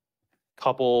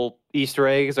couple Easter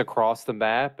eggs across the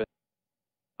map.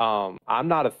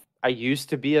 I used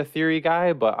to be a theory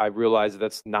guy, but I realized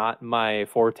that's not my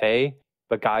forte.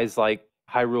 But guys like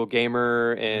Hyrule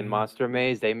Gamer and Monster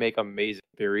Maze, they make amazing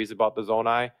theories about the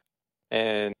Zonai.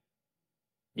 And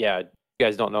yeah, if you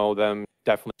guys don't know them,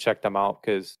 definitely check them out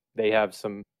because they have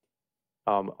some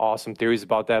awesome theories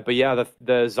about that. But yeah,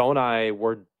 the Zonai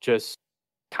were just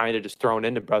kind of just thrown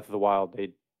into Breath of the Wild.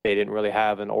 They didn't really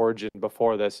have an origin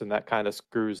before this, and that kind of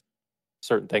screws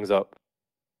certain things up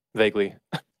vaguely.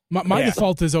 My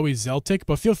default is always Zeltic,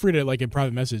 but feel free to in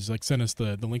private message send us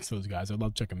the links to those guys. I'd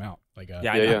love to check them out. I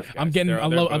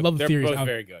love the theories. They're both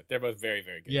very good. They're both very,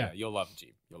 very good. Yeah, you'll love them,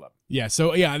 Jeep. You'll love them. Yeah.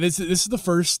 So this is the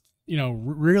first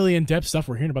really in depth stuff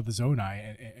we're hearing about the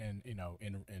Zonai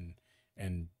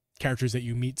and characters that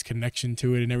you meet's connection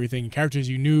to it and everything. Characters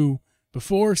you knew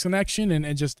before connection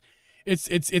and just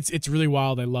it's really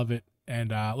wild. I love it.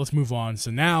 And let's move on.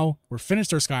 So now we're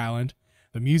finished our Sky Island.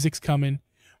 The music's coming.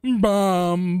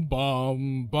 Bum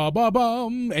bum ba ba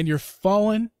bum, and you're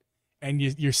falling, and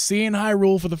you're seeing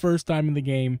Hyrule for the first time in the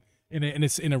game, and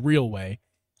it's in a real way.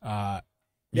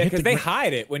 Because they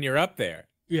hide it when you're up there.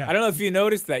 Yeah, I don't know if you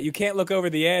noticed that you can't look over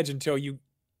the edge until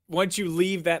once you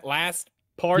leave that last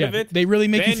part of it. They really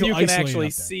make you feel isolated. Then you can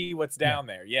actually see what's down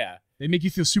there. Yeah, they make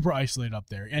you feel super isolated up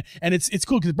there, and it's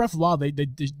cool because Breath of the Wild,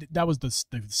 that was the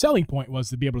selling point was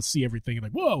to be able to see everything.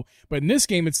 Like whoa, but in this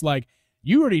game, it's like.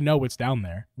 You already know what's down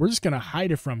there. We're just going to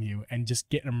hide it from you and just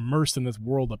get immersed in this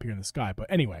world up here in the sky. But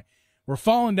anyway, we're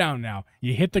falling down now.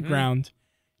 You hit the ground.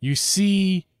 You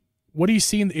see, what do you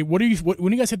see? When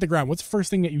you guys hit the ground, what's the first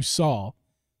thing that you saw?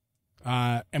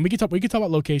 And we can talk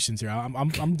about locations here. I'm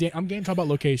game to talk about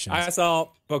locations. I saw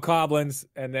bokoblins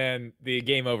and then the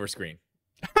game over screen.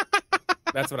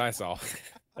 That's what I saw.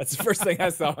 That's the first thing I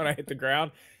saw when I hit the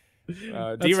ground.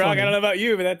 D-Rock, I don't know about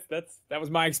you, but that was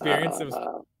my experience.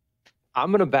 I'm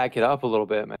gonna back it up a little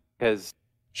bit, man, because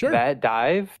that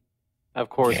dive. Of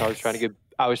course, I was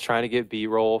trying to get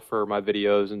B-roll for my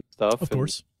videos and stuff. Of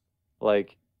course,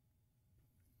 like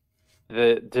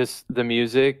the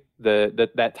music,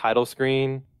 that title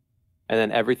screen, and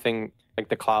then everything like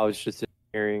the clouds just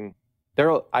disappearing.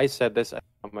 I said this on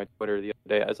my Twitter the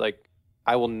other day. I was like,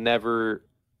 I will never,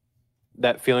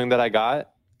 that feeling that I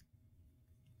got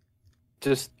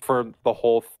just for the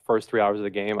whole first 3 hours of the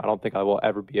game, I don't think I will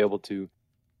ever be able to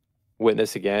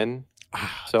witness again.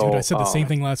 So dude, I said the same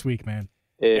thing last week, man.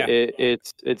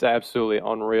 It's absolutely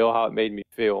unreal how it made me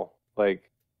feel. Like,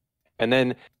 and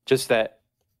then just that,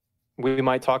 we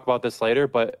might talk about this later,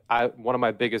 but one of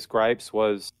my biggest gripes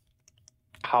was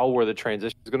how were the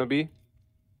transitions going to be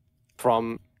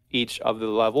from each of the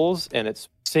levels, and it's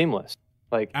seamless.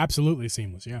 Like, absolutely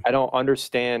seamless. Yeah. I don't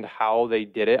understand how they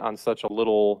did it on such a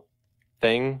little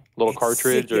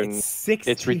cartridge, and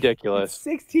it's ridiculous. It's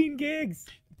 16 gigs.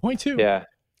 0.2. Yeah.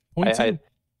 0.2.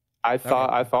 I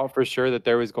thought for sure that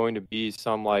there was going to be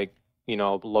some like,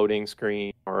 loading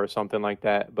screen or something like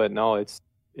that, but no, it's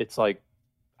like,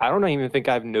 I don't even think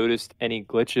I've noticed any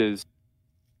glitches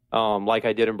like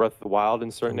I did in Breath of the Wild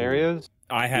in certain areas.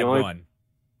 I had one.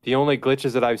 The only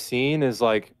glitches that I've seen is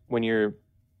like when you're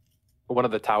one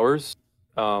of the towers,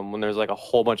 when there's like a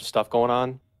whole bunch of stuff going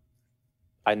on.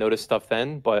 I noticed stuff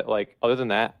then, but like other than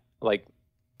that, like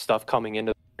stuff coming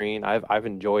into the screen, I've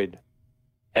enjoyed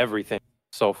everything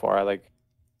so far.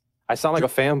 I sound like a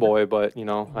fanboy, but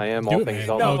I am all things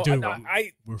Zelda. No, dude,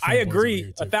 I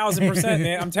agree 1,000%,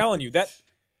 man. I'm telling you that.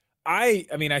 I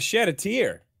mean, I shed a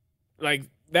tear. Like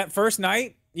that first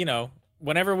night,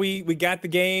 whenever we got the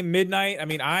game midnight. I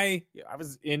mean, I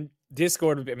was in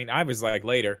Discord. I mean, I was like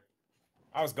later.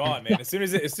 I was gone, man. As soon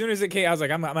as it came, I was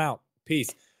like, I'm out. Peace.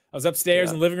 I was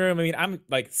upstairs in the living room. I mean, I'm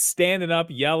like standing up,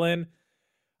 yelling.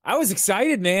 I was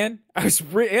excited, man.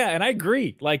 And I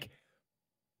agree. Like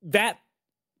that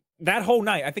whole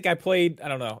night, I think I played, I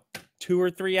don't know, 2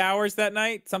 or 3 hours that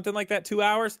night, something like that, 2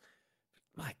 hours.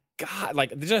 My God,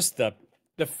 like just the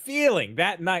feeling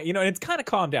that night, and it's kind of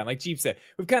calmed down. Like Jeep said,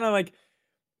 we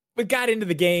got into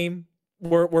the game.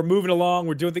 We're moving along.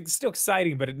 We're doing things. It's still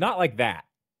exciting, but not like that.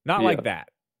 Not like that.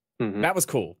 Mm-hmm. That was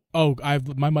cool. Oh,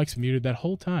 my mic's muted that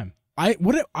whole time. I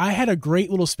had a great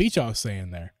little speech I was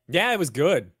saying there. Yeah, it was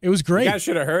good. It was great. You guys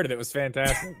should have heard it. It was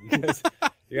fantastic. You guys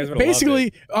would have basically,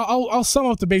 loved it. I'll sum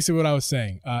up the basic what I was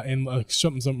saying in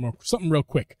something real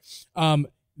quick.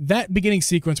 That beginning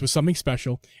sequence was something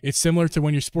special. It's similar to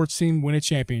when your sports team win a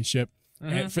championship,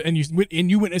 and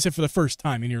you witness it for the first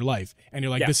time in your life, and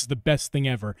you're like, this is the best thing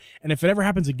ever. And if it ever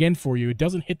happens again for you, it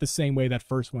doesn't hit the same way that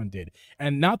first one did.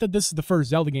 And not that this is the first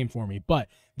Zelda game for me, but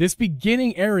this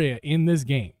beginning area in this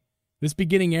game,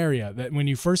 that when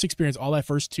you first experience all that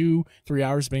first 2-3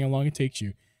 hours, depending how long it takes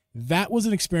you, that was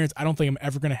an experience I don't think I'm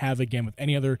ever going to have again with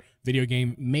any other video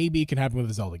game. Maybe it can happen with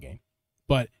a Zelda game,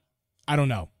 but I don't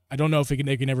know. I don't know if they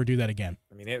can ever do that again.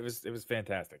 I mean, it was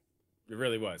fantastic. It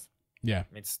really was. Yeah.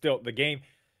 I mean, still the game.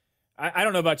 I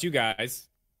don't know about you guys.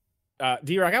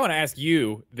 D-Rock, I want to ask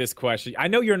you this question. I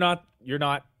know you're not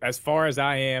as far as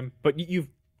I am, but you've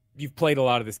played a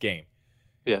lot of this game.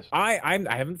 Yes. I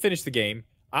haven't finished the game.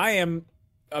 I am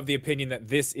of the opinion that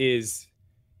it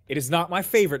is not my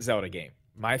favorite Zelda game.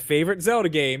 My favorite Zelda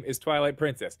game is Twilight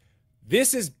Princess.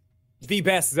 This is the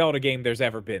best Zelda game there's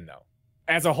ever been, though.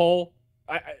 As a whole,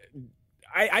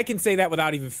 I can say that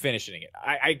without even finishing it.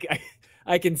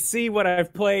 I can see what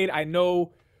I've played. I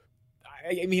know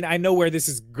where this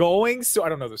is going, so I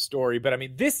don't know the story, but I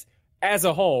mean, this as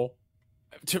a whole,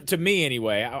 to me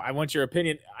anyway, I want your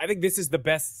opinion. I think this is the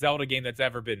best Zelda game that's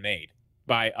ever been made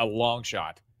by a long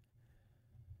shot.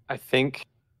 I think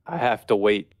I have to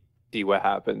wait to see what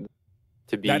happens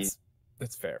to be. That's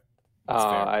fair. That's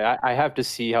fair. I have to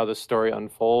see how the story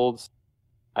unfolds.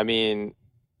 I mean,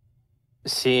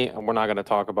 we're not going to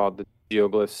talk about the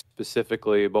geoglyphs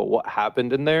specifically, but what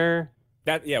happened in there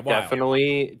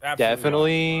definitely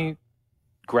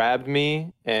grabbed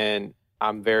me, and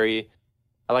I'm very,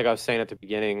 like I was saying at the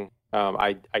beginning,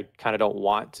 I kind of don't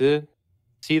want to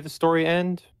see the story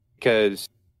end because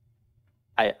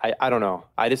I don't know.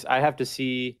 I have to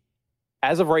see.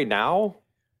 As of right now,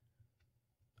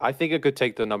 I think it could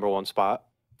take the number 1 spot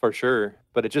for sure,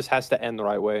 but it just has to end the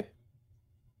right way.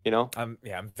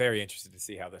 I'm very interested to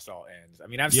see how this all ends. I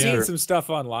mean, I've seen some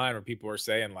stuff online where people are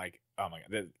saying like, "Oh my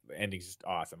god, the ending's just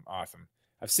awesome."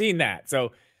 I've seen that,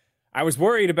 so I was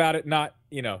worried about it not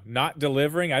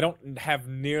delivering. I don't have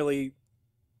nearly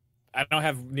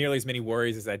as many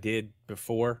worries as I did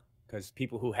before because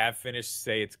people who have finished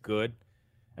say it's good.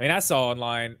 I mean, I saw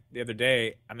online the other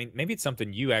day. I mean, maybe it's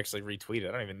something you actually retweeted.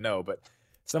 I don't even know, but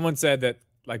someone said that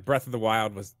like Breath of the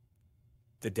Wild was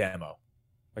the demo.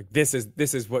 Like this is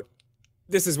what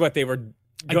they were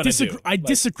gonna do. I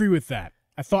disagree with that.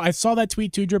 I saw that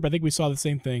tweet too, Drip. I think we saw the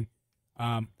same thing.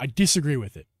 I disagree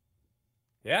with it.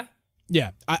 Yeah.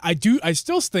 Yeah, I do. I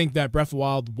still think that Breath of the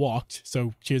Wild walked,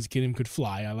 so Tears of the Kingdom could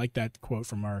fly. I like that quote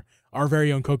from our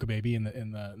very own Coca Baby in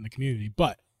the community.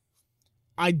 But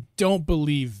I don't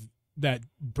believe that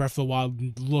Breath of the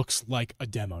Wild looks like a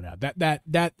demo now.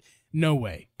 That no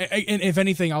way. And if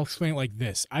anything, I'll explain it like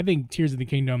this. I think Tears of the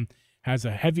Kingdom has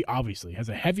a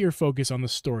heavier focus on the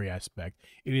story aspect.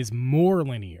 It is more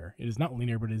linear. It is not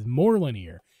linear, but it is more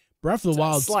linear. Breath of the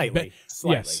Wild, slightly.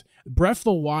 Yes, Breath of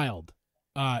the Wild.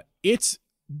 It's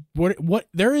what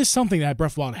there is something that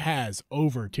Breath of the Wild has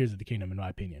over Tears of the Kingdom, in my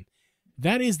opinion.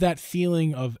 That is that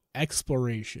feeling of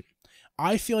exploration.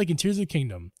 I feel like in Tears of the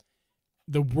Kingdom,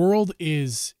 the world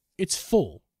it's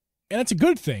full, and that's a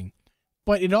good thing,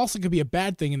 but it also could be a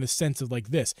bad thing in the sense of like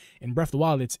this. In Breath of the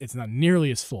Wild, it's not nearly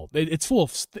as full. It's full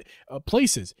of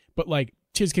places, but like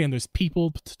Tears of the Kingdom, there's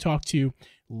people to talk to,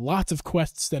 lots of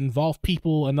quests that involve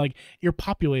people, and like you're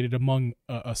populated among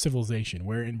a civilization.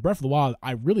 Where in Breath of the Wild,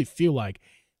 I really feel like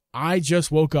I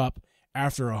just woke up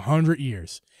after 100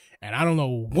 years, and I don't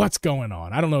know what's going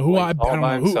on. I don't know who I don't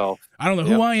know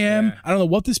who I am. Yeah. I don't know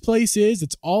what this place is.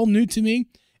 It's all new to me.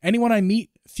 Anyone I meet,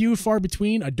 few far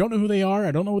between. I don't know who they are.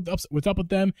 I don't know what's up with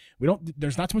them.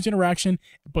 There's not too much interaction,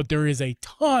 but there is a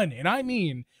ton, and I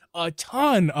mean a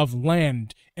ton of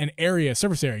land and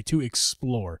surface area to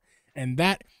explore. And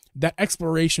that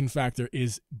exploration factor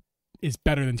is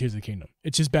better than Tears of the Kingdom.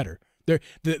 It's just better.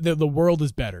 The world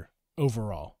is better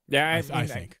overall. Yeah, I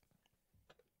think.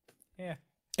 Yeah.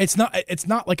 It's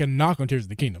not like a knock on Tears of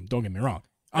the Kingdom. Don't get me wrong.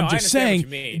 I'm just saying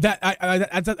that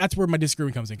that's where my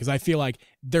disagreement comes in, because I feel like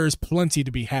there's plenty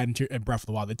to be had in Breath of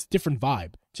the Wild. It's a different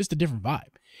vibe, just a different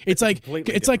vibe. It's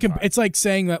like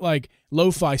saying that like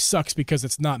lo-fi sucks because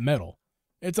it's not metal.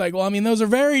 It's like, well, I mean, those are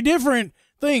very different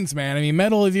things, man. I mean,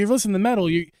 metal. If you listen to metal,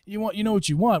 you know what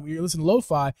you want. When you listen to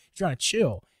lo-fi, you're trying to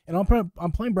chill. And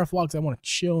I'm playing Breath of the Wild because I want to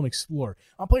chill and explore.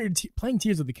 I'm playing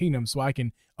Tears of the Kingdom so I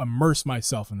can immerse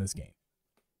myself in this game,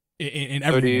 in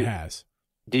everything it has.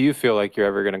 Do you feel like you're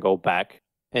ever going to go back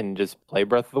and just play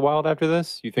Breath of the Wild after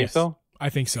this? You think so? I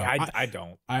think so. I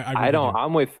don't. I don't.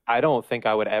 I don't think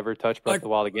I would ever touch Breath of the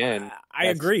Wild again. I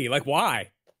agree. Like, why?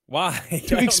 Why?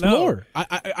 To explore.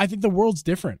 I think the world's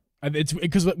different. It's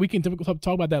because we can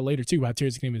talk about that later too. How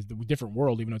Tears of the Kingdom is a different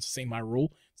world, even though it's the same Hyrule.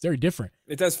 It's very different.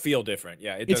 It does feel different.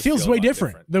 Yeah, it feels way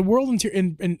different. The world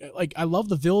in like I love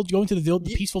the village. Going to the village,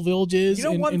 the peaceful villages. You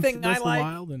know, one thing I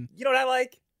like. You know what I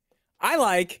like? I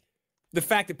like the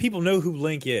fact that people know who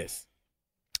Link is.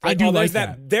 Like, I do like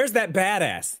that. There's that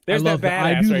badass. There's that badass.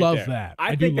 I do right love there. that.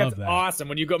 I think that's awesome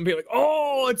when you go and be like,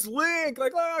 "Oh, it's Link!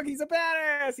 Like, look, he's a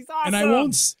badass. He's awesome."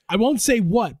 And I won't say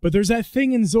what, but there's that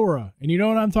thing in Zora, and you know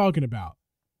what I'm talking about.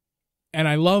 And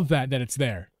I love that it's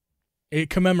there. It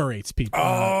commemorates people.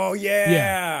 Oh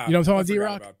yeah. You know what I'm talking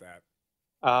about, D-Rock?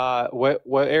 About that.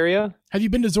 What area? Have you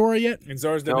been to Zora yet? In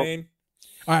Zora's Domain.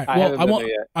 All right.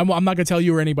 Well, I'm not gonna tell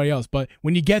you or anybody else, but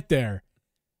when you get there,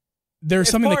 there's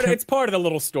something it's part of the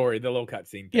little story, the little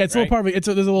cutscene. Yeah, it's a little part of it.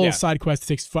 There's a little side quest. It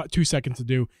takes 2 seconds to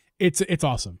do. It's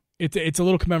awesome. It's a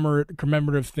little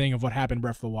commemorative thing of what happened in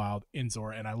Breath of the Wild in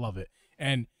Zora, and I love it.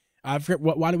 And I forget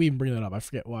why did we even bring that up? I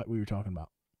forget what we were talking about.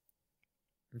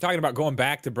 I'm talking about going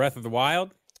back to Breath of the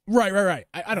Wild. Right.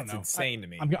 I don't know. It's insane to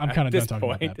me. I'm kind of done talking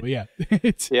about that, but yeah.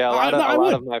 A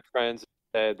lot of my friends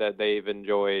said that they've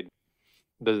enjoyed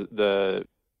the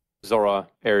Zora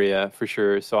area for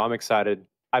sure. So I'm excited.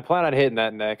 I plan on hitting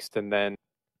that next, and then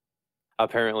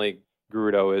apparently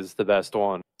Gerudo is the best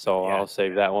one. So I'll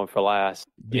save that one for last.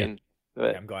 Yeah.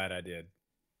 I'm glad I did.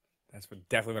 That's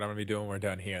definitely what I'm going to be doing when we're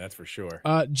done here. That's for sure.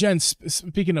 Jen,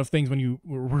 speaking of things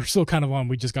we're still kind of on,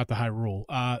 we just got the Hyrule.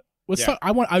 Let's talk.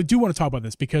 I do want to talk about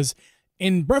this because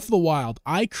in Breath of the Wild,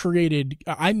 I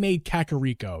made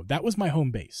Kakariko. That was my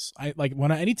home base.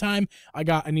 Anytime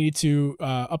I needed to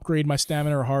upgrade my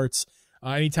stamina or hearts,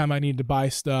 anytime I needed to buy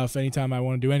stuff, anytime I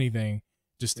want to do anything,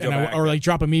 or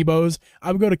drop amiibos,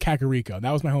 I would go to Kakariko.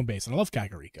 That was my home base, and I love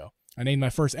Kakariko. I named my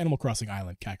first Animal Crossing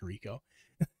island Kakariko.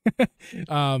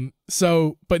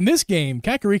 But in this game,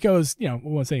 Kakariko is, we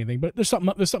won't say anything, but there's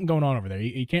something going on over there.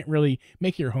 You can't really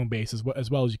make it your home base as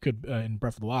well as you could in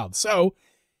Breath of the Wild. So,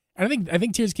 and I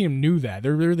think Tears of the Kingdom knew that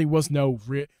there really was no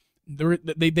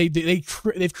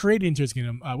they've created in Tears of the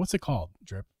Kingdom. What's it called?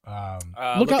 Drip.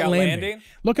 Lookout Landing.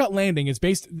 Lookout Landing is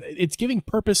based. It's giving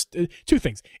purpose to two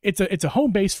things. It's a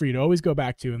home base for you to always go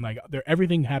back to, and like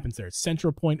everything happens there. It's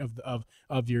central point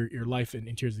of your life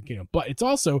in Tears of the Kingdom. But it's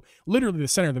also literally the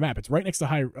center of the map. It's right next to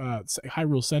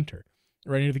Hyrule Center,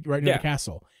 right near the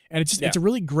castle, and it's a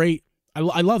really great. I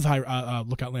love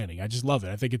Lookout Landing. I just love it.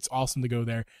 I think it's awesome to go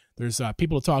there. There's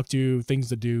people to talk to, things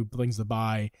to do, things to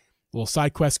buy, little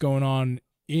side quests going on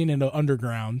in and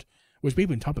underground, Which we've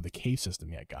been top of the cave system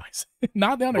yet, guys.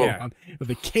 Not the underground, but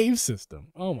the cave system.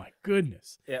 Oh my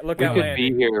goodness. Yeah, look We out, could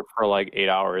landing. be here for like 8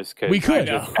 hours. We could.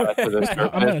 Just got to the surface.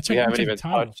 I'm gonna check. We haven't check even the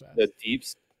time touched real the fast.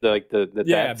 deeps, the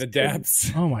Yeah, depths. the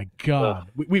depths. Oh my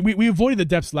god. We avoided the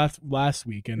depths last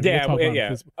week, and Yeah, we'll talk about yeah.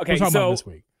 this. Okay, we'll talk so- about this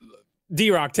week.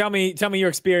 D-Rock, tell me your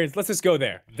experience. Let's just go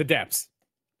there. The depths.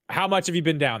 How much have you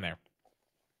been down there?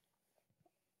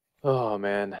 Oh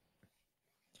man.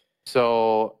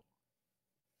 So,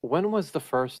 when was the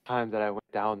first time that I went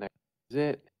down there? Is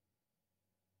it?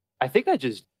 I think I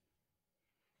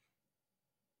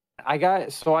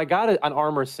got an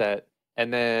armor set,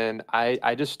 and then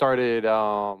I just started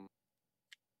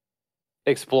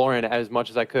exploring as much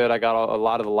as I could. I got a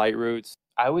lot of the light routes.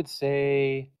 I would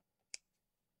say,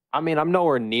 I mean, I'm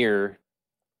nowhere near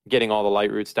getting all the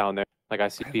light routes down there. Like I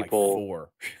see I had people, like 4.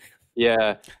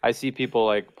 yeah, I see people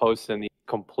like posting the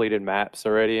completed maps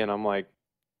already, and I'm like,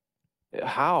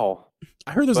 how?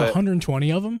 I heard there's but-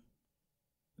 120 of them.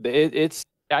 It's.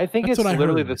 I think That's it's what I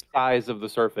literally heard. the size of the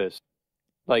surface.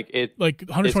 Like it, Like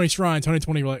 120 shrines,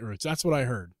 120 light routes. That's what I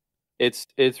heard. it's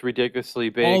ridiculously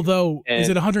big. Although, is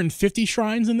and- it 150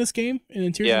 shrines in this game?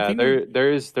 In Tears of yeah, the Kingdom?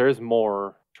 there's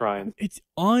more shrines It's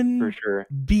for sure.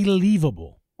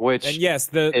 unbelievable. Which And yes,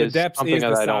 the is depths something is the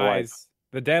that I don't like. size.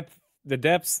 The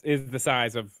depths is the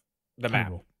size of the map.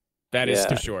 Terrible. That is Yeah.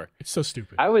 for sure. It's so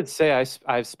stupid. I would say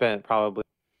I've spent probably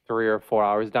 3 or 4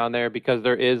 hours down there because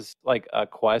there is like a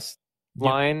quest Yeah.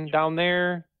 line down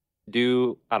there.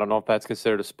 I don't know if that's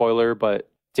considered a spoiler, but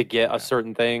to get a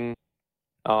certain thing,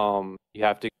 you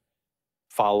have to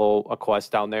follow a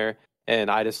quest down there,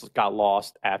 and I just got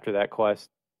lost after that quest.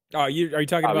 Oh, are you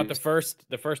talking about Obvious.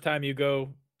 the first time you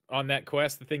go on that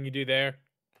quest, the thing you do there?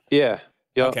 Yeah.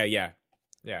 Yep. Okay, yeah.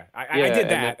 I Yeah, did and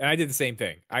that, and I did the same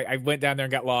thing. I went down there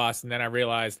and got lost, and then I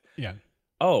realized, Yeah.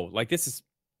 oh, like this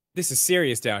is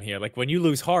serious down here. Like when you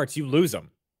lose hearts, you lose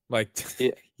them. Like,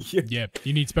 Yeah. Yeah,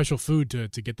 you need special food to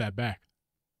get that back.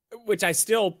 which I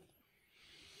still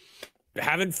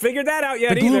haven't figured that out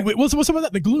yet The gloom. either. Wait, what's about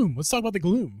that? The gloom. Let's talk about the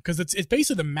gloom because it's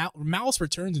basically the Malice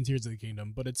returns in Tears of the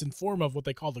Kingdom, but it's in form of what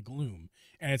they call the gloom,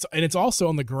 and it's also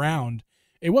on the ground.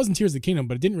 It wasn't Tears of the Kingdom,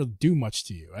 but it didn't really do much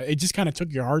to you. It just kind of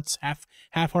took your hearts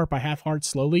half heart by half heart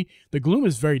slowly. The gloom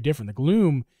is very different. The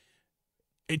gloom,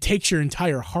 it takes your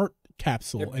entire heart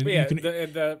capsule, and Yeah, you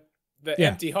can. the Yeah.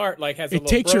 empty heart like has a It little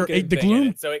takes your- broken the thing in gloom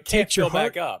it, so it can't takes your fill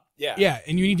back up. Yeah. Yeah,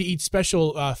 and you need to eat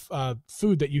special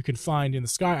food that you can find in the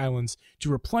Sky Islands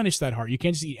to replenish that heart. You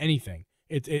can't just eat anything.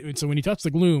 So when you touch the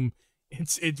gloom,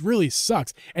 it really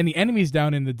sucks. And the enemies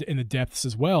down in the depths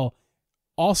as well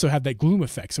also have that gloom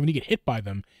effect. So when you get hit by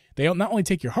them, they not only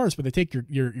take your hearts, but they take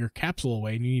your capsule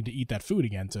away, and you need to eat that food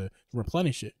again to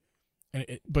replenish it.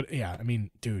 But yeah, I mean,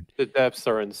 dude, The depths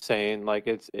are insane. Like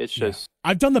it's just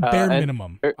I've done the bare and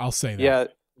minimum. there- I'll say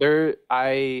that. yeah.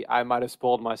 I might have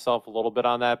spoiled myself a little bit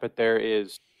on that, but there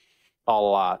is a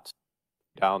lot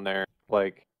down there.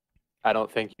 Like I don't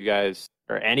think you guys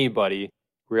or anybody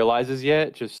realizes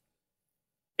yet. Just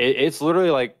it's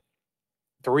literally like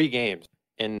 3 games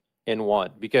in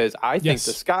one because I think Yes.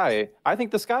 the sky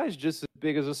is just as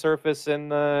big as the surface in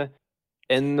the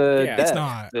Yeah, depths. It's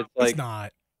not. It's like It's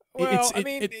not. Well, I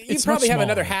mean, you it's probably much have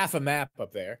another smaller. half a map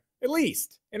up there, at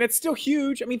least, and it's still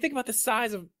huge. I mean, think about the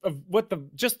size of what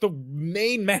just the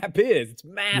main map is. It's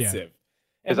massive.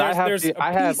 And 'Cause I have there's to- a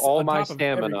I have piece all on my top of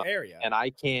every stamina, area. and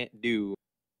I can't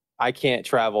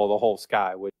travel the whole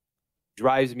sky, which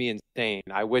drives me insane.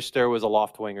 I wish there was a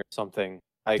loft wing or something.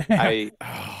 I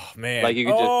Oh man! like you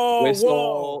could just Oh, whistle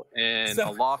whoa. and So-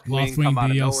 a loft Loft wing Wing come out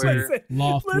of DLC. nowhere.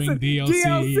 Loftwing DLC.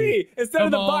 DLC instead of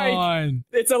Come the bike. on.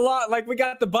 It's a lot like we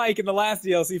got the bike in the last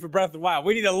DLC for Breath of the Wild.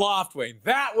 We need a loft wing.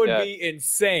 That would Yeah. be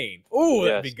insane. Ooh,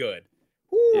 that'd be Yes. good.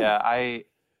 Ooh. Yeah,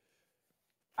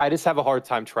 I just have a hard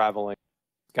time traveling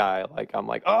sky. Like I'm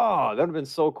like, oh, that would have been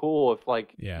so cool if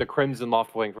like Yeah. the Crimson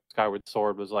Loft Wing from Skyward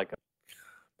Sword was like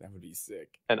That would be sick.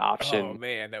 an option. Oh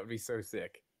man, that would be so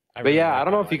sick. But yeah, I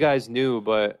don't know if you guys knew,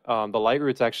 but the light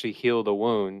roots actually heal the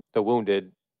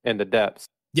wounded in the depths.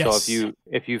 Yes. So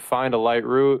if you find a light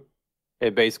root,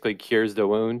 it basically cures the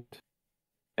wound,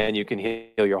 and you can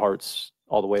heal your hearts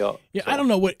all the way up. Yeah, So- I don't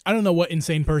know what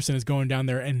insane person is going down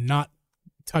there and not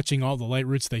touching all the light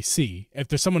roots they see. If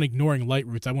there's someone ignoring light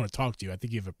roots, I want to talk to you. I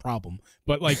think you have a problem.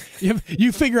 But like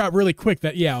you figure out really quick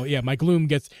that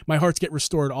my hearts get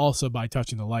restored also by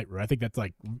touching the light root. I think that's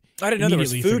like I didn't know there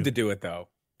was immediately food figured- to do it though.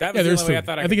 That was yeah, the there's only way I food.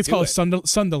 thought I think could it's do called it.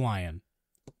 Sundelion.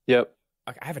 Yep.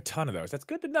 I have a ton of those. That's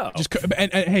good to know.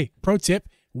 And hey, pro tip: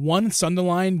 1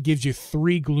 Sundelion gives you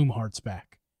 3 gloom hearts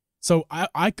back. So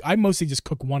I mostly just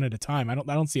cook 1 at a time. I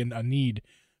don't see a need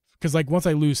because like once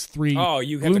I lose 3 oh,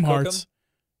 you have to gloom cook hearts. them?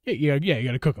 Yeah, you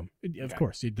got to cook them. Of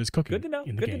course, there's cooking. Good to know.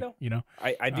 In the Good game, to know. You know,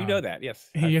 I do know that. Yes.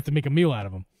 you have to make a meal out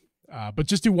of them. But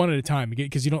just do one at a time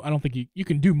because I don't think you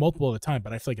can do multiple at a time.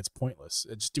 But I feel like it's pointless.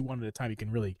 Just do one at a time. You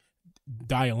can really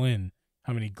dial in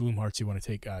how many gloom hearts you want to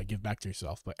take, give back to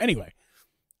yourself. But anyway,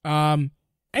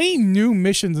 any new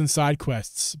missions and side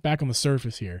quests back on the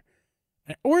surface here,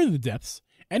 or in the depths?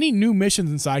 Any new missions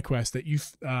and side quests that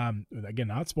you've, again,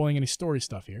 not spoiling any story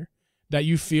stuff here, that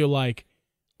you feel like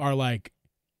are like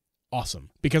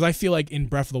awesome? Because I feel like in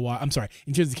Breath of the Wild, in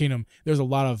Tears of the Kingdom, there's a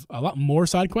lot more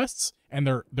side quests, and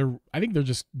I think they're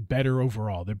just better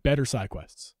overall. They're better side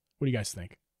quests. What do you guys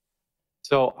think?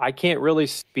 So I can't really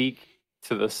speak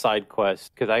to the side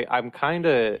quest because I'm kind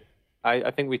of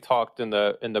I think we talked in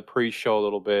the pre-show a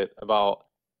little bit about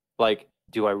like,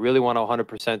 do I really want to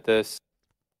 100% this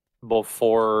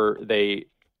before the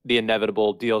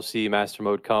inevitable DLC master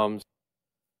mode comes,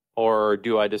 or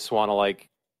do I just want to like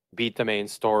beat the main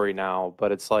story now?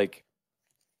 But it's like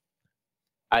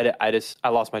I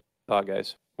lost my thought,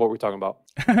 guys. What were we talking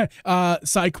about?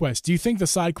 Side quests. Do you think the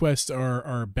side quests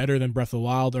are better than Breath of the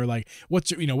Wild, or like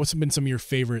what's been some of your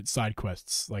favorite side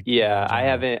quests? Like, yeah,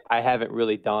 I haven't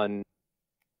really done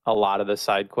a lot of the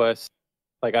side quests.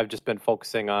 Like I've just been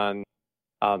focusing on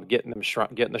getting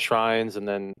the shrines, and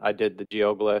then I did the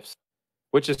geoglyphs,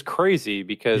 which is crazy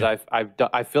because I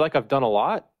feel like I've done a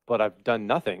lot, but I've done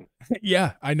nothing.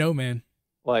 Yeah, I know, man.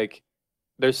 Like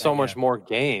there's so much more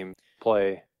game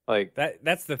play. Like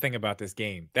that's the thing about this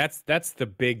game. That's the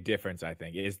big difference, I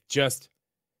think, is just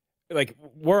like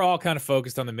we're all kind of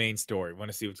focused on the main story,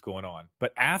 want to see what's going on.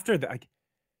 But after that,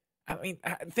 I mean,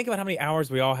 think about how many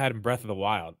hours we all had in Breath of the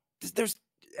Wild. There's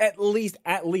at least,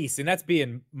 and that's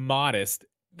being modest,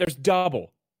 there's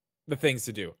double the things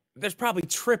to do. There's probably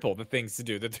triple the things to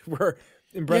do that there were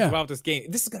in Breath of the Wild with this game.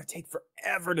 This is going to take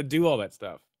forever to do all that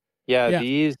stuff. Yeah.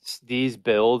 These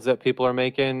builds that people are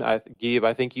making, Gabe,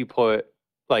 I think you put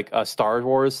like a Star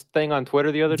Wars thing on Twitter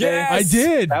the other day. Yes! I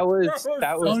did. That was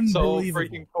so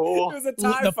freaking cool. It was a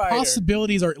TIE the fighter.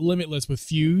 Possibilities are limitless with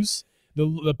Fuse.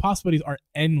 The possibilities are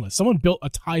endless. Someone built a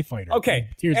TIE fighter. Okay.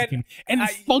 And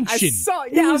function. That's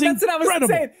what I was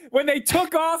saying. When they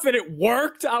took off and it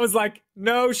worked, I was like,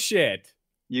 no shit.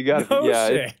 You got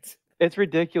shit. It's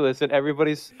ridiculous. And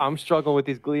I'm struggling with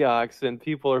these Gleeoks, and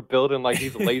people are building like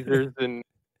these lasers and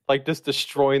like just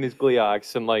destroying these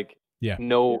Gleeoks, and like,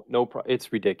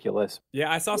 it's ridiculous.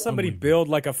 Yeah, I saw somebody build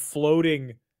like a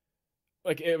floating,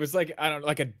 like it was like, I don't know,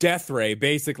 like a death ray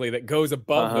basically that goes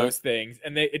above those things,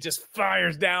 and it just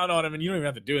fires down on them, and you don't even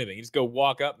have to do anything. You just go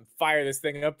walk up and fire this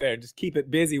thing up there and just keep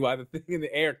it busy while the thing in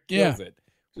the air kills it.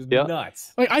 Which is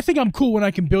nuts. Like, I think I'm cool when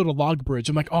I can build a log bridge.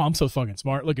 I'm like, oh, I'm so fucking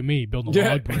smart. Look at me building a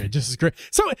log bridge. This is great.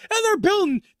 So, and they're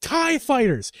building TIE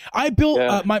fighters. I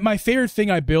built my favorite thing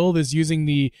I build is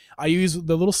I use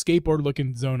the little skateboard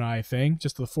looking Zonai thing,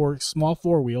 just the small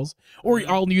four wheels, or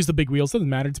I'll use the big wheels. Doesn't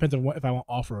matter. It depends on if I want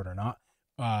off road or not.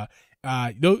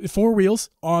 Those 4 wheels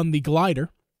on the glider,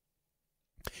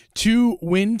 2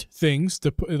 wind things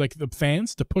to put, like the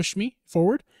fans to push me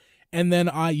forward, and then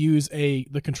I use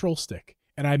the control stick.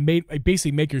 And I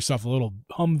basically make yourself a little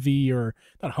Humvee, or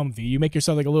not Humvee. You make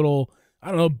yourself like a little, I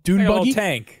don't know, dune buggy, little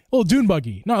tank, little dune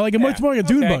buggy. No, like much more like a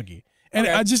dune buggy. And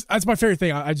that's my favorite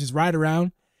thing. I just ride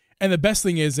around. And the best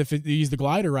thing is if you use the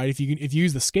glider, right? If you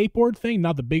use the skateboard thing,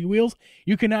 not the big wheels,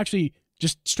 you can actually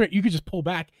you could just pull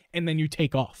back and then you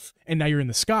take off, and now you're in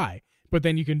the sky. But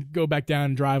then you can go back down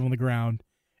and drive on the ground,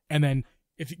 and then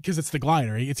because it's the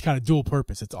glider, it's kind of dual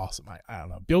purpose. It's awesome. I don't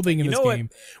know, building in this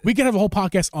game. We could have a whole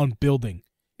podcast on building.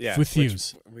 Yeah, with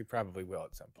Fuse. We probably will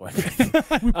at some point.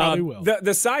 We probably will.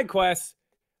 The side quests,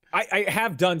 I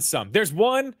have done some. There's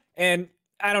one, and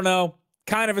I don't know,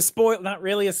 kind of a spoil, not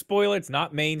really a spoiler. It's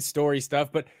not main story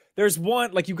stuff, but there's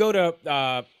one, like you go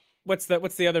to what's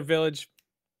the other village?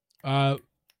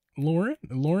 Lauren,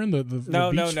 the beach?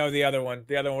 No, the other one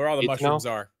where all the mushrooms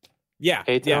are. Yeah,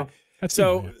 yeah.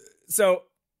 So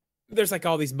there's like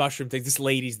all these mushroom things. This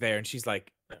lady's there, and she's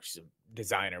like, she's a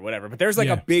designer, whatever. But there's like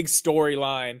a big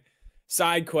storyline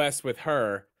side quest with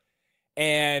her,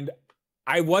 and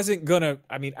I wasn't gonna.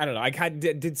 I mean, I don't know. I kind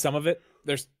of did some of it.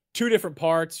 There's 2 different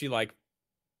parts. You like,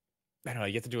 I don't know.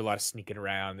 You have to do a lot of sneaking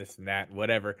around, this and that,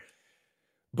 whatever.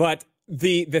 But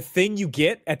the thing you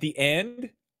get at the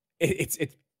end, it's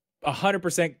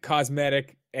 100%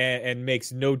 cosmetic and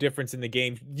makes no difference in the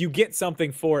game. You get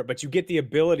something for it, but you get the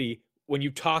ability when you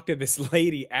talk to this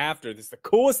lady after. This is the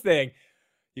coolest thing.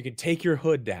 You can take your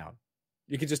hood down.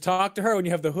 You can just talk to her when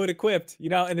you have the hood equipped. You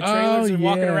know, in the trailers, you're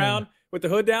walking around with the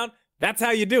hood down. That's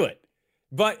how you do it.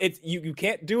 But it's you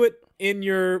can't do it in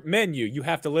your menu. You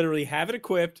have to literally have it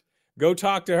equipped, go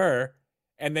talk to her,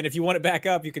 And then if you want it back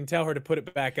up, you can tell her to put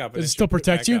it back up. Does it still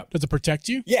protect you? Does it protect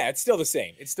you? Yeah, it's still the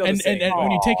same. It's still the same. And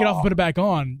when you take it off and put it back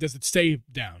on, does it stay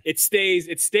down? It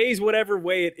stays whatever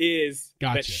way it is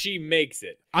that she makes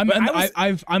it. I'm in the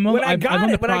process. When I got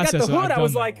the hood, I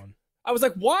was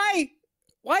like, why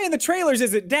in the trailers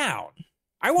is it down?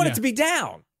 I want it to be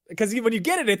down. Because when you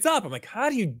get it, it's up. I'm like, how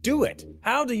do you do it?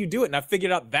 How do you do it? And I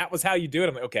figured out that was how you do it.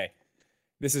 I'm like, okay.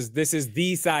 This is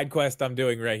the side quest I'm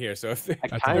doing right here. So if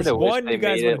there's one you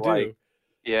guys want to do,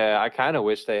 yeah, I kind of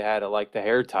wish they had like the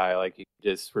hair tie, like you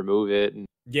could just remove it and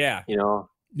yeah.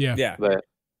 But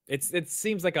it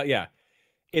seems like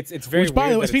it's very. Which,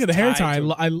 by the way, speaking of the hair tie,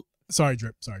 sorry,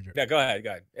 Drip. Yeah, go ahead.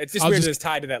 It's just weird that it's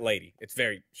tied to that lady. It's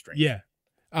very strange. Yeah.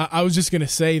 I was just gonna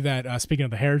say that speaking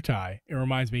of the hair tie, it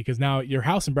reminds me because now your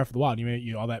house in Breath of the Wild,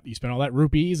 you spent all that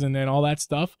rupees and then all that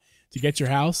stuff to get your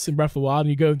house in Breath of the Wild, and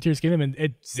you go to Tears Kingdom, and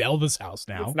it's Zelda's house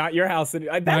now. It's not your house.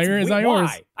 That's not yours.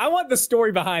 I want the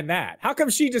story behind that. How come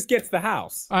she just gets the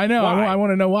house? I know. I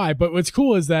want to know why. But what's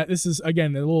cool is that this is,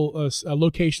 again, a little a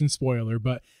location spoiler,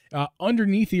 but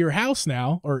underneath your house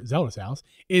now, or Zelda's house,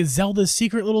 is Zelda's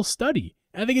secret little study.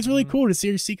 I think it's really cool to see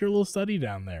her secret little study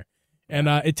down there. And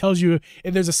it tells you,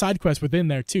 and there's a side quest within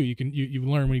there too. You can you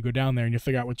learn when you go down there, and you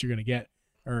figure out what you're gonna get,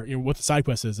 or what the side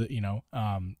quest is.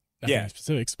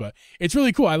 Specifics, but it's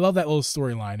really cool. I love that little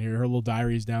storyline here. Her little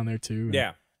diaries down there too.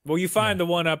 Yeah. Well, you find the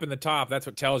one up in the top. That's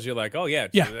what tells you, like, oh yeah,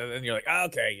 and you're like, oh,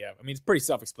 okay, yeah. I mean, it's pretty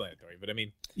self-explanatory, but I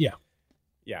mean, yeah.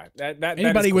 That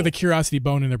anybody cool. with a curiosity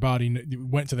bone in their body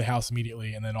went to the house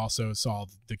immediately, and then also saw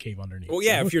the cave underneath. Well,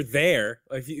 yeah, if you're there,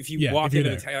 if you walk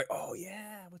into the town, like, oh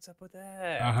yeah, what's up with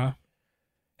that?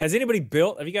 Have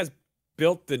you guys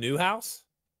built the new house?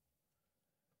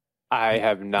 I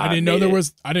have not. I didn't know there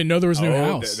was a new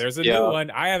house. There's a new one.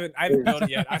 I haven't built it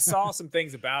yet. I saw some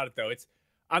things about it though.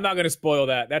 I'm not going to spoil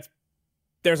that.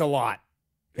 There's a lot.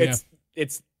 It's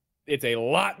a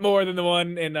lot more than the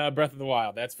one in Breath of the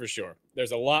Wild. That's for sure.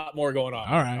 There's a lot more going on.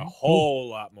 All right, a whole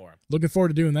lot more. Looking forward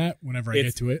to doing that whenever I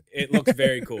get to it. It looks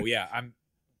very cool. Yeah, I'm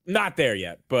not there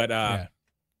yet, but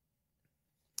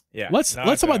yeah. Let's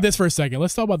talk about this for a second.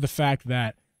 Let's talk about the fact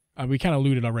that we kind of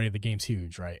alluded already. The game's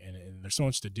huge, right? And there's so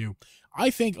much to do. I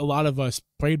think a lot of us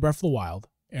played Breath of the Wild,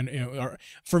 and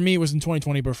for me it was in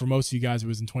 2020, but for most of you guys it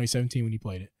was in 2017 when you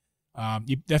played it.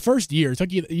 That first year, it took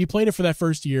you played it for that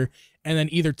first year, and then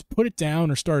either put it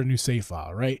down or start a new save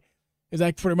file, right? Is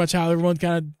that pretty much how everyone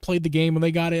kind of played the game when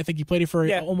they got it? I think you played it for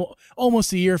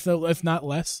almost a year, if not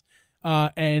less,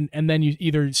 and then you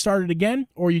either started again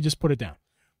or you just put it down,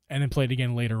 and then played it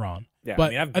again later on. Yeah,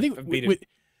 but I think I've beat it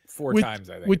 4 times.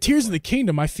 I think with Tears of the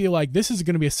Kingdom, I feel like this is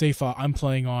going to be a save file I'm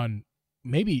playing on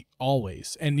maybe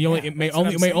always, and the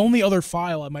only other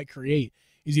file I might create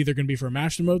is either going to be for a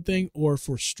master mode thing or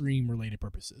for stream related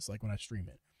purposes, like when I stream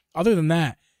it. Other than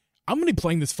that, I'm going to be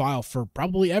playing this file for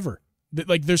probably ever.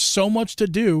 Like, there's so much to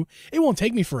do. It won't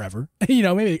take me forever.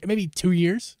 Maybe 2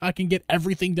 years. I can get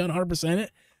everything done 100%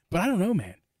 it. But I don't know,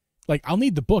 man. Like, I'll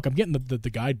need the book. I'm getting the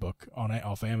guidebook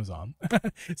off Amazon,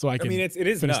 so I can. I mean, it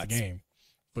is finish nuts. the game.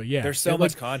 But yeah, there's so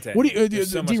much content. What do you,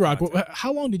 D-Rock?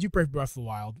 How long did you play Breath of the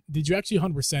Wild? Did you actually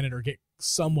 100% it or get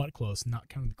somewhat close? Not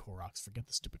counting the Koroks. Forget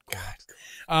the stupid Koroks.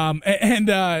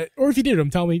 Or if you did them,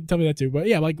 tell me that too. But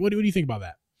yeah, like, what do you think about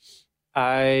that?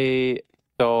 I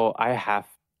have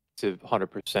to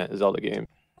 100% Zelda game.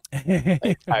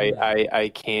 Like,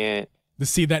 I can't. To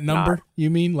see that number, you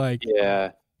mean? Like,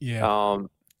 yeah.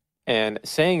 And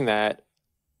saying that,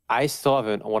 I still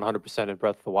haven't 100% in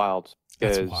Breath of the Wild.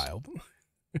 That's wild.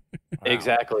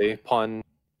 Exactly. Pun.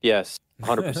 Yes.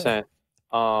 100%.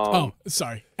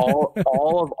 Sorry.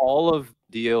 all of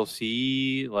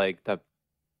DLC, like the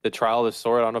Trial of the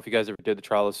Sword. I don't know if you guys ever did the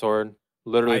Trial of the Sword.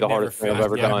 Literally the hardest thing I've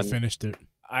ever done. I haven't finished it.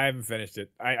 I haven't finished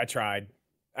it. I tried.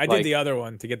 I did the other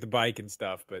one to get the bike and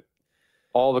stuff, but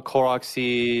all the Korok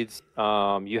seeds.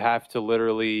 You have to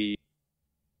literally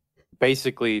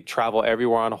basically travel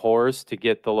everywhere on a horse to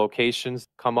get the locations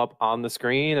come up on the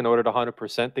screen in order to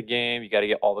 100% the game. You got to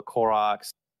get all the Koroks,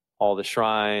 all the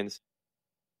shrines.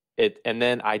 And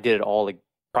then I did it all.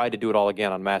 Tried to do it all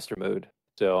again on Master Mode.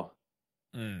 So,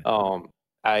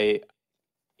 I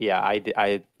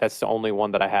that's the only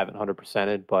one that I haven't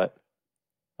 100%ed. But,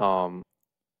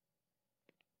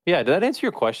 yeah. Did that answer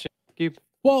your question, Keep?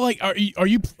 Well, like, are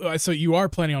you? So you are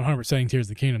planning on 100%ing Tears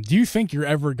of the Kingdom? Do you think you're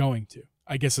ever going to?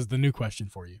 I guess is the new question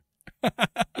for you.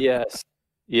 Yes.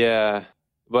 Yeah.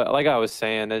 But like I was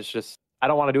saying, it's just, I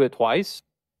don't want to do it twice.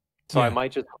 So I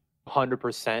might just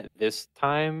 100% this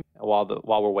time while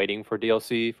we're waiting for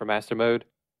DLC for Master Mode,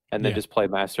 and then just play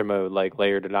Master Mode like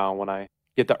layered it on when I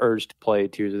get the urge to play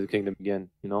Tears of the Kingdom again,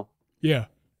 you know? Yeah.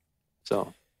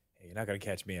 So You're not gonna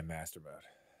catch me in master mode.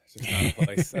 It's just not a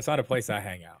place. That's not a place I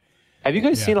hang out. Have you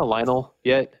guys seen a Lionel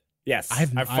yet? Yes,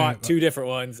 I've fought two different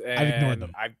ones, and I've ignored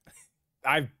them.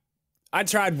 I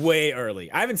tried way early.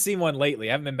 I haven't seen one lately.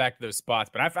 I haven't been back to those spots,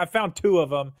 but I found two of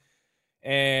them,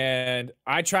 and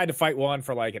I tried to fight one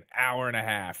for like an hour and a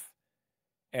half,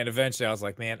 and eventually I was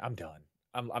like, man, I'm done.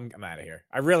 I'm out of here.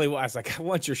 I was like, I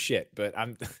want your shit, but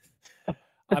I'm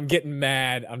getting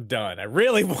mad. I'm done. I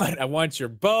want your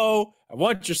bow. I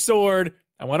want your sword.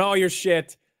 I want all your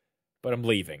shit, but I'm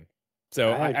leaving.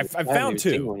 So I found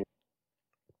two.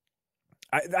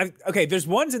 Okay, there's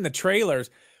ones in the trailers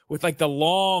with like the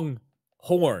long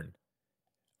horn.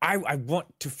 I want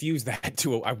to fuse that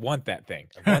to I want that thing.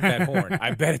 I want that horn.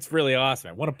 I bet it's really awesome.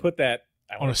 I want to put that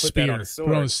on a spear. That on a sword.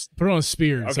 Put it on a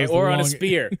spear. Okay, or on a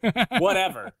spear.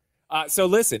 Whatever. So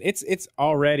listen, it's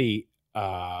already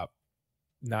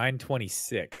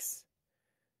 9:26.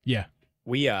 Yeah.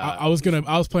 I was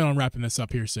planning on wrapping this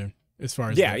up here soon. As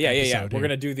far as yeah. We're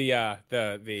gonna do the game,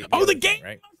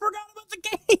 right? I forgot about the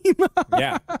game.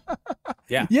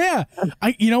 Yeah.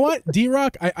 You know what,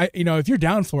 D-Rock, I if you're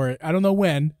down for it, I don't know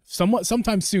when,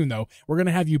 sometime soon though, we're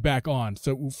gonna have you back on.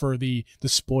 So for the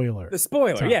spoiler. The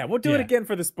spoiler, yeah, we'll do it again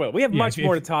for the spoiler. We have much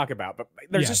more to talk about, but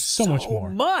there's just so much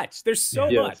more. There's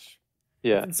so much.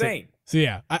 Yeah, it's insane. So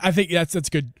yeah, I think that's a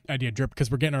good idea, Drip, because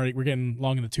we're getting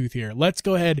long in the tooth here. Let's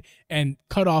go ahead and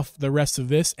cut off the rest of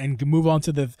this and move on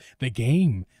to the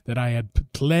game that I had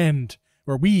planned,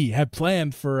 or we had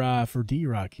planned for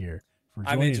D-Rock here.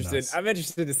 I'm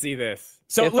interested to see this.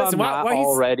 So if listen, I'm not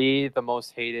already the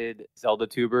most hated Zelda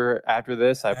tuber after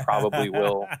this, I probably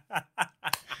will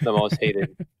the most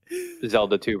hated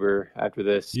Zelda tuber after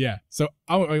this. Yeah. So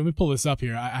let me pull this up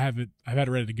here. I've had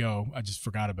it ready to go. I just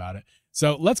forgot about it.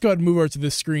 So let's go ahead and move over to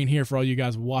this screen here for all you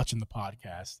guys watching the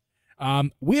podcast.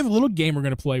 We have a little game we're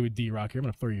going to play with D-Rock here. I'm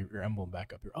going to throw your emblem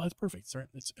back up here. Oh, that's perfect.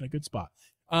 It's in a good spot.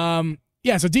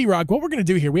 Yeah, so D-Rock, what we're going to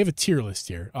do here, we have a tier list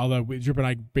here, although Drip and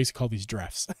I basically call these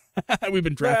drafts. We've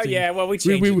been drafting. We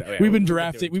changed it. We've been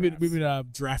drafting. We've been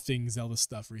drafting Zelda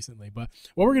stuff recently. But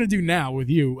what we're going to do now with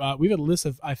you, we have a list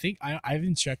of, I think, I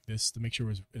haven't checked this to make sure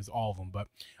it was all of them, but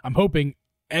I'm hoping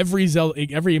every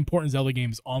important Zelda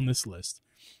game is on this list.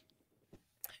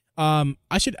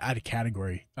 I should add a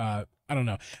category. I don't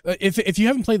know. If you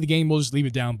haven't played the game, we'll just leave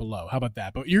it down below. How about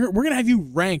that? But we're gonna have you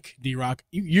rank, D-Rock.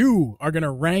 You are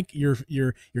gonna rank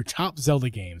your top Zelda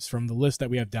games from the list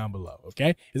that we have down below.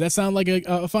 Okay? Does that sound like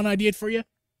a fun idea for you?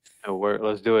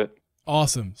 Let's do it.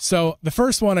 Awesome. So the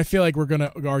first one I feel like we're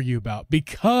gonna argue about,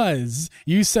 because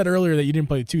you said earlier that you didn't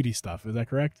play the 2D stuff. Is that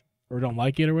correct? Or don't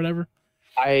like it or whatever?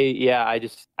 I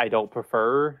don't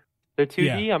prefer the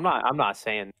 2D. Yeah. I'm not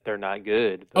saying they're not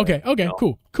good. But, okay,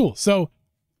 cool. So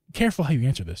careful how you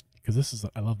answer this, because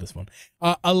I love this one.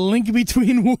 A Link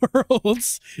Between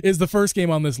Worlds is the first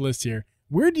game on this list here.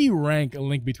 Where do you rank A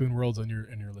Link Between Worlds on your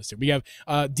list here? We have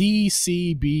D,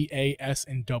 C, B, A, S,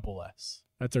 and double S.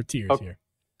 That's our tiers here.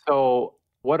 So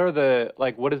what is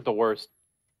the worst?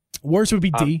 Worst would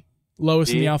be D,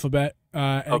 lowest in the alphabet.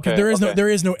 Because there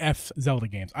is no F Zelda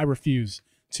games. I refuse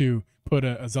to put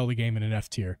a Zelda game in an F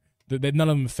tier. None of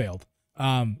them have failed.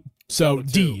 So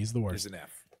D is the worst. There's an F.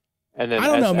 And then I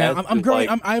don't know, man. I'm growing.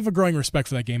 I have a growing respect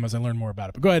for that game as I learn more about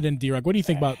it. But go ahead and D-Rock, what do you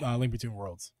think about Link Between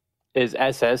Worlds? Is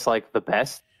SS like the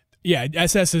best? Yeah,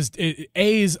 SS is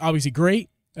A is obviously great.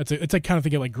 It's like kind of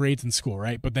thinking like grades in school,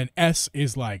 right? But then S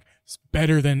is like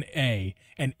better than A,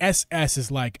 and SS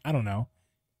is like, I don't know,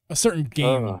 a certain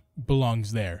game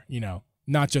belongs there.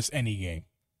 Not just any game.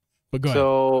 But go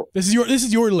ahead. This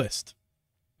is your list.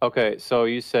 Okay, so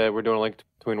you said we're doing a Link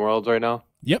Between Worlds right now?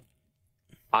 Yep.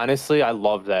 Honestly, I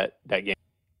love that game.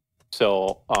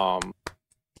 So,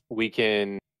 we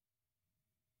can.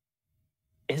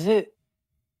 Is it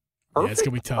perfect? Yeah, it's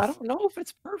gonna be tough. I don't know if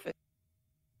it's perfect.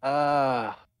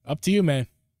 Up to you, man.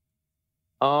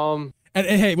 And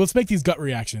hey, let's make these gut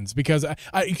reactions, because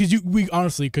we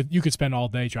honestly you could spend all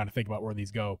day trying to think about where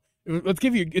these go. Let's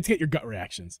get your gut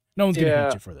reactions. No one's gonna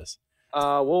hate you for this.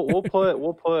 We'll put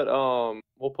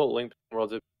Link Between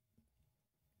Worlds.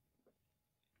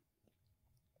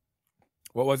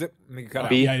 What was it?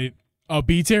 B.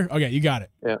 B tier? Okay, you got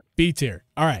it. Yeah. B tier.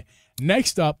 All right.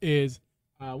 Next up is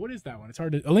what is that one? It's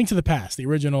hard to. A Link to the Past, the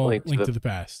original Link to the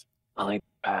Past. A Link to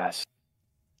the Past.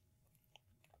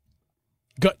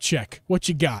 Gut check. What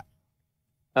you got?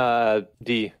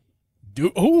 D.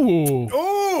 Ooh.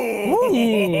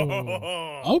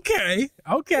 Okay.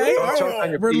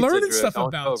 We're learning stuff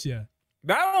about you.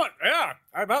 That one, yeah.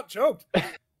 I about choked.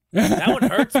 That one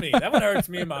hurts me. That one hurts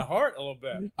me in my heart a little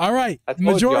bit. All right. I'm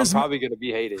probably going to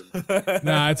be hated.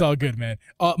 Nah, it's all good, man.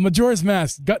 Majora's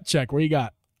Mask, gut check. Where you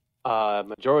got?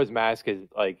 Majora's Mask is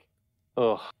like,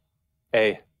 ugh,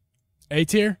 A. A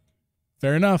tier.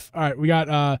 Fair enough. All right, we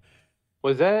got.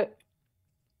 What's that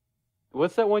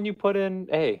one you put in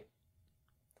A?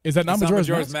 Is that not It's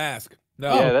Majora's Mask? Mask.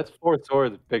 No. Yeah, that's Four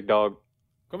Swords, big dog.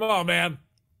 Come on, man.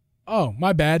 Oh,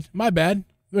 my bad. Wait,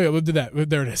 we'll do that.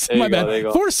 There it is. There you My go, bad. there you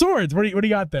go. 4 Swords. What do you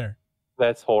got there?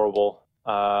 That's horrible.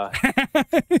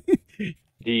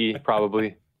 D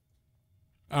probably.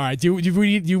 All right. Do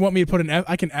you want me to put an F?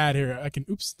 I can add here. I can.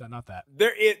 Oops, not that.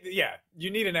 Yeah,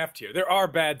 you need an F tier. There are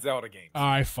bad Zelda games. All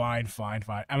right, fine. I'm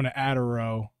gonna add a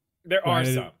row. There are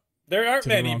some. There aren't to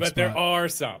the many, wrong but there spot. are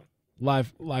some.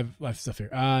 Live stuff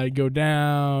here. Go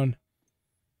down.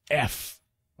 F.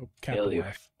 Oh, capital Failure.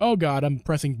 F. Oh God, I'm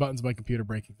pressing buttons on my computer,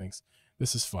 breaking things.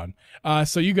 This is fun.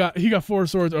 So you got 4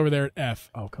 Swords over there at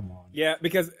F. Oh come on. Yeah,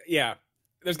 because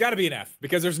there's got to be an F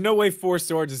because there's no way Four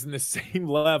Swords is in the same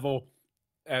level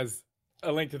as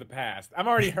A Link to the Past. I'm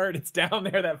already heard it's down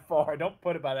there that far. Don't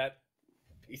put it by that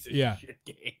piece of shit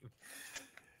game.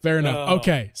 Fair enough. Oh.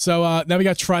 Okay, so now we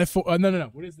got Triforce. No.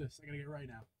 What is this? I gotta get it right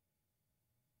now.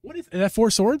 What is that? 4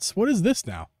 Swords? What is this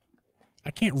now? I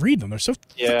can't read them. They're so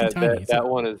Yeah, freaking tiny. that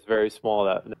one is very small.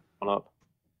 That one up.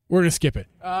 We're gonna skip it.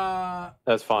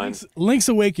 That's fine. Link's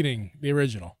Awakening, the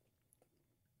original.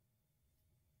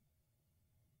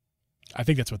 I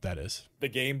think that's what that is. The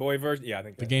Game Boy version? Yeah, I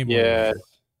think The that. Game Boy. Yeah, version.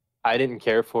 I didn't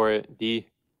care for it. D.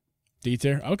 D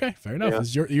tier. Okay, fair enough. Yeah. This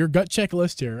is your gut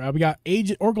checklist here. We got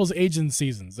Oracle's Age and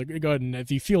Seasons. Go ahead, and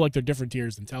if you feel like they're different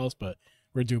tiers, then tell us. But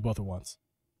we're gonna do both at once.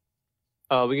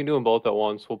 We can do them both at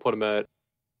once. We'll put them at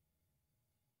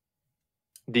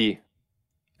D.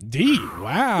 D.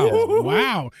 Wow.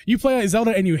 Wow. You play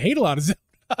Zelda and you hate a lot of Zelda.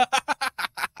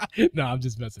 No, I'm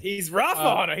just messing. He's rough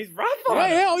on it. He's rough on it.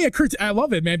 Yeah, oh yeah, I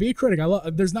love it, man. Be a critic.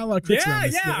 There's not a lot of critics around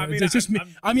this. I mean, it's just me.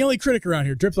 I'm the only critic around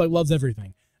here. Drip loves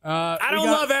everything. I don't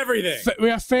love everything. We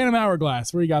got Phantom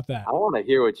Hourglass. Where you got that? I want to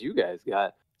hear what you guys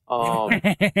got.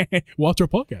 Walter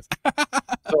Podcast.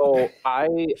 So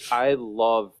I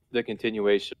love the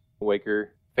continuation of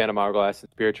Waker, Phantom Hourglass,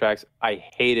 and Spirit Tracks. I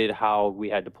hated how we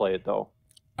had to play it though.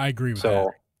 I agree with that.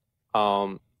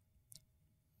 So,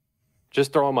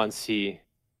 just throw them on C.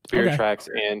 Spirit Okay. Tracks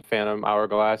and Phantom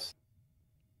Hourglass.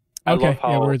 I Okay, love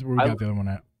how where we got the other one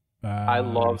at? I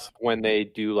love when they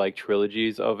do like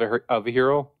trilogies of a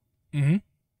hero. Mm-hmm. And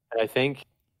I think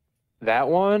that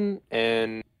one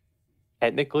and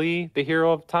technically the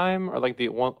Hero of Time are like the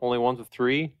only ones with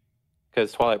 3,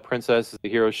 because Twilight Princess is the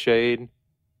Hero Shade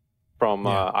from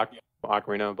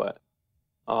Ocarina. But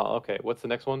okay, what's the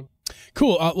next one?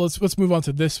 Cool. Let's move on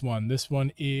to this one. This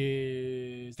one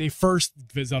is the first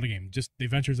Zelda game, just The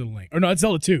Adventures of Link. Or no, it's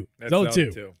Zelda 2. That's Zelda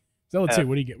 2. Zelda 2.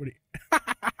 What do you get?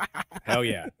 Hell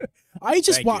yeah. I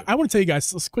just Thank watched. you. I want to tell you guys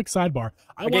this quick sidebar.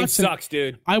 The game sucks,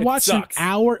 dude. I It watched sucks. an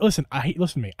hour. Listen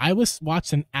to me. I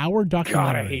watched an hour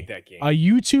documentary. God, I hate that game. A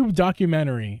YouTube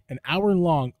documentary, an hour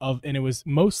long and it was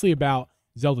mostly about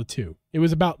Zelda 2. It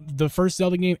was about the first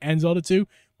Zelda game and Zelda 2.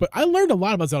 But I learned a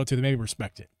lot about Zelda 2 that made me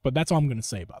respect it. But that's all I'm going to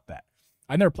say about that.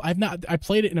 I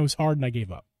played it and it was hard and I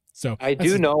gave up. So I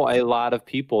do know a lot of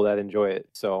people that enjoy it.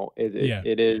 So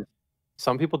it is.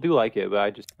 Some people do like it, but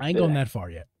I ain't going that far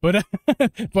yet. But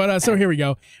so here we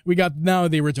go. We got now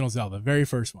the original Zelda, very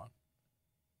first one.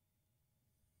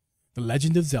 The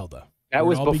Legend of Zelda. That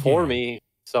was before began. me.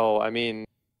 So I mean,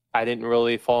 I didn't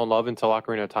really fall in love until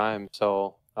Ocarina of Time.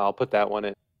 So I'll put that one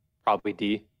at probably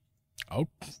D. Oh,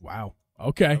 wow.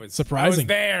 Okay. Surprising.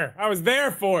 I was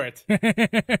there for it.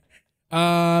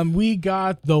 We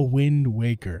got the Wind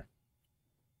Waker.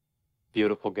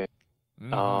 Beautiful game.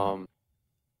 Mhm.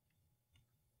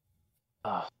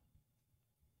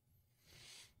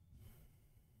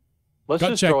 Let's Gut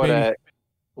just check, throw it baby. at.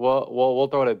 We'll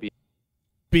throw it at B.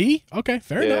 B? Okay,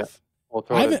 fair Yeah. enough. We'll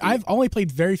throw it at B. I've only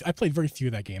played I played very few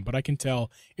of that game, but I can tell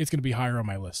it's going to be higher on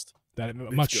my list. That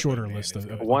much good, shorter man. list It's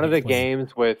of good. One of the playing.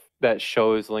 games that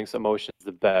shows Link's emotions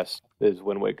the best is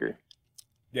Wind Waker.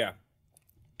 Yeah.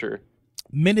 Sure.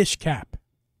 Minish Cap.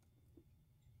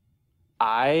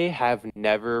 I have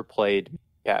never played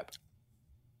Cap.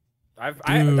 I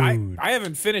Dude.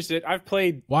 haven't finished it. I've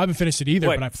played Well, I haven't finished it either,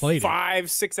 but I played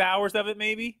 5-6 hours of it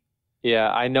maybe.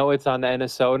 Yeah, I know it's on the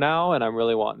NSO now, and I'm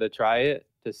really wanting to try it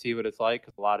to see what it's like.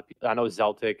 'Cause a lot of people, I know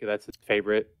Zeltic, that's his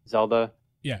favorite Zelda.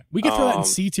 Yeah, we can throw that in Um,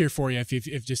 C tier for you if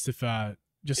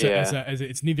Yeah. as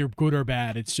it's neither good or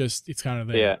bad. It's kind of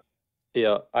there.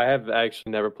 Yeah. I have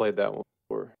actually never played that one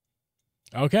before.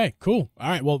 Okay, cool. All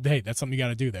right, well, hey, that's something you got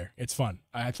to do there. It's fun.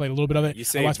 I played a little bit of it. You I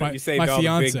saved, watched my you saved my all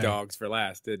fiance. the big dogs for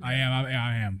last, didn't you? I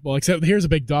am. Well, except here's a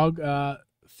big dog.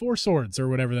 Four Swords or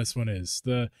whatever this one is.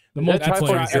 The Is that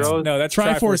multiplayer. Triforce Heroes? No, that's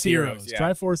Triforce Heroes. Yeah.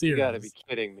 Triforce You Heroes. gotta be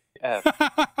kidding me. F.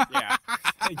 Yeah.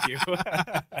 Thank you.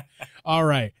 All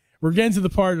right, we're getting to the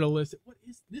part of the list. What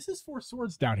is this? Is Four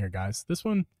Swords down here, guys? This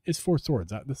one is Four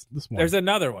Swords. This one. There's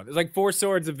another one. There's like Four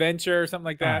Swords Adventure or something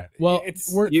like All that. right. Well,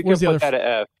 You can where's the put other? that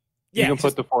at F. You Yeah, can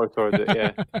put the Four Swords at,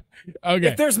 yeah. Okay.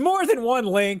 If there's more than one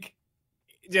link,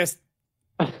 just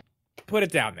put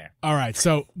it down there. All right.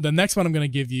 So the next one I'm going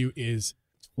to give you is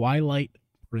Twilight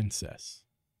Princess.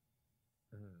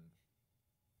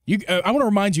 I want to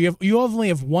remind you, you only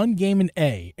have one game in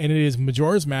A, and it is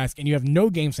Majora's Mask, and you have no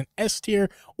games in S tier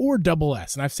or double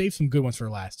S. And I've saved some good ones for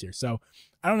last year. So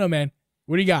I don't know, man.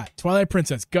 What do you got? Twilight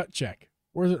Princess, gut check.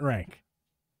 Where does it rank?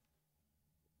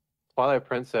 Twilight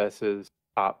Princess is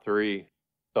top 3.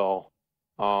 So,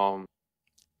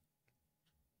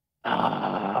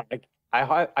 I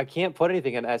can't put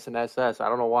anything in S and SS. I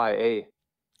don't know why. A.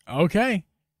 Okay.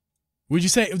 Would you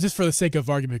say, just for the sake of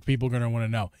argument, people are going to want to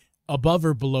know, above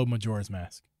or below Majora's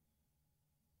Mask?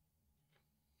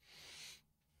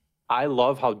 I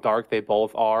love how dark they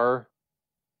both are.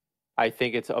 I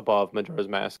think it's above Majora's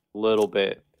Mask a little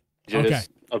bit, just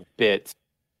a bit.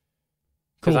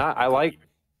 Because Cool.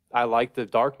 I like the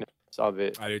darkness of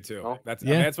it. I do too. Oh. I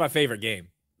mean, that's my favorite game.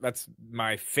 That's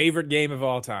my favorite game of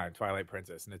all time, Twilight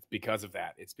Princess, and it's because of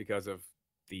that. It's because of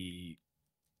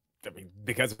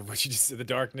because of what you just said, the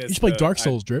darkness. You should play Dark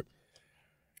Souls, Drip.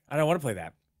 I don't want to play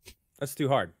that. That's too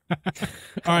hard. All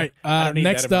right. I don't need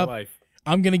Next that in up, my life.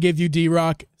 I'm going to give you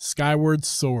D-Rock Skyward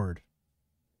Sword.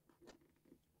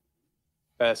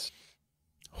 Best.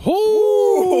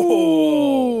 Oh,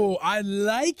 I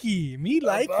like it. Me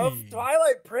like Above it.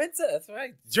 Twilight Princess,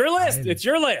 right? It's your list. It's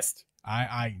your list.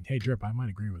 Hey, Drip, I might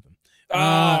agree with him.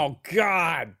 Oh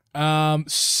God.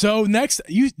 So next,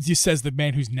 you says the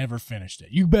man who's never finished it.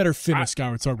 You better finish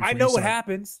Skyward Sword. I know what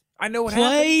happens. I know what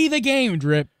Play happens. the game,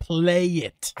 Drip. Play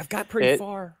it. I've got pretty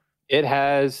far. It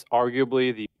has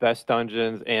arguably the best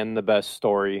dungeons and the best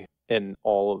story in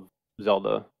all of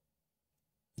Zelda.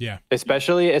 Yeah.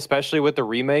 Especially with the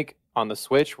remake on the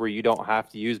Switch where you don't have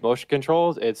to use motion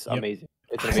controls. It's amazing.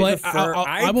 It's amazing.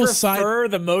 I prefer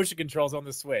the motion controls on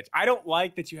the Switch. I don't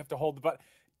like that you have to hold the button.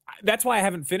 That's why I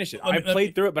haven't finished it. I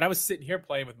played through it, but I was sitting here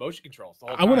playing with motion controls the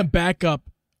whole time. I want to back up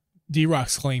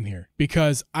D-Rock's claim here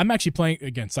because I'm actually playing,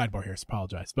 again, sidebar here, so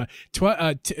apologize, but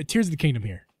Tears of the Kingdom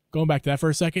here. Going back to that for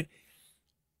a second.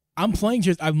 I'm playing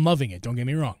I'm loving it, don't get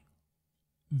me wrong.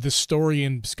 The story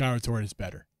in Skyward Sword is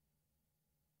better.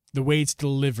 The way it's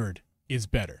delivered is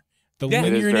better. The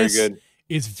linearness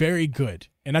is very good.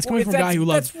 And that's coming from a guy who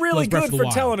loves That's really Breath of good the for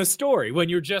Wild. telling a story. When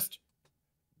you're just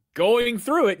going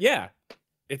through it,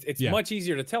 it's much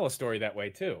easier to tell a story that way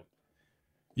too.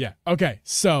 Yeah. Okay.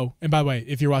 So, and by the way,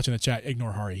 if you're watching the chat,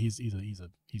 ignore Hari. He's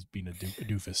being a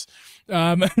doofus.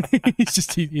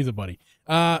 He's a buddy.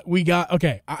 We got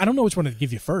okay. I don't know which one to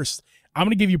give you first. I'm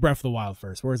gonna give you Breath of the Wild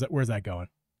first. Where's that going?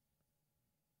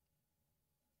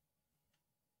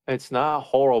 It's not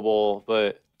horrible,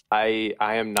 but I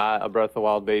am not a Breath of the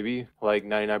Wild baby like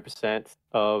 99%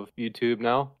 of YouTube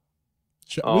now.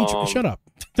 Shut up.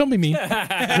 Don't be mean.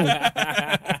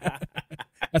 That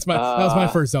was my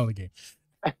first Zelda game.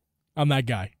 I'm that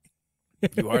guy.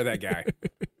 You are that guy.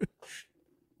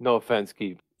 No offense,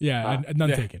 Keith. Yeah, none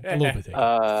taken. A little bit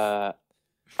taken.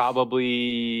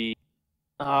 Probably.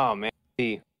 Oh man,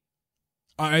 C.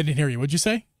 I didn't hear you. What'd you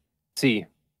say? C.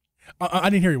 I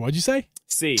didn't hear you. What'd you say?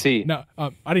 C. C. No, I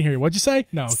didn't hear you. What'd you say?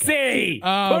 No. Okay. C.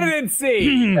 Put it in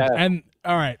C. And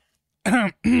all right,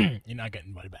 you're not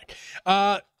getting money back.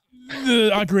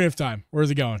 The Ocarina of Time. Where's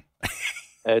it going?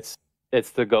 It's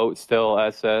the GOAT still.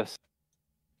 SS.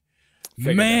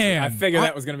 Man, I figured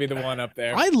that was going to be the one up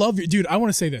there. I love you, dude. I want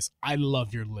to say this. I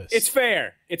love your list. It's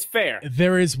fair.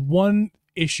 There is one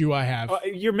issue I have.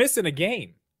 You're missing a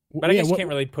game, but I guess you can't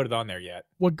really put it on there yet.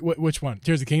 Which one?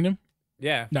 Tears of the Kingdom?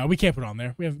 Yeah. No, we can't put it on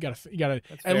there. We have got to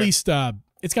That's at fair. least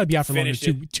it's got to be out for longer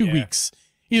than two Yeah. weeks.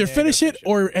 Either finish finish it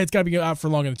or it's got to be out for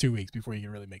longer than 2 weeks before you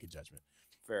can really make a judgment.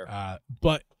 Fair.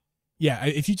 But yeah,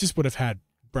 if you just would have had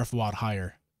Breath of the Wild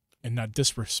higher and not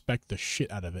disrespect the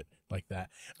shit out of it like that.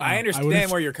 I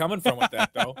understand where you're coming from with that,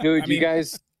 though. Dude, you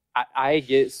guys, I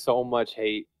get so much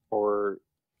hate for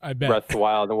I bet. Breath of the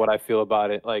Wild and what I feel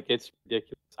about it. Like, it's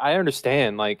ridiculous. I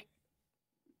understand, like,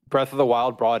 Breath of the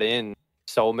Wild brought in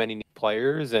so many new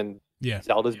players, and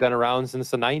Zelda's been around since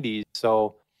the 90s,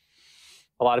 so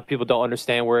a lot of people don't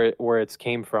understand where it's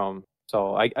came from.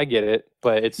 So I get it,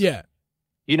 but it's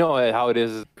you know how it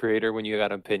is as a creator when you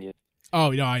got an opinion. Oh,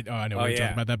 no, I know. We were talking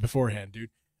yeah. about that beforehand, dude.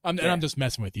 And I'm just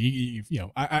messing with you. You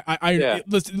know, I Yeah.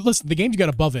 listen. The games you got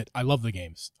above it, I love the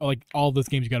games. Like all those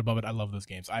games you got above it, I love those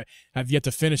games. I have yet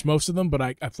to finish most of them, but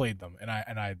I played them, and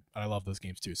I love those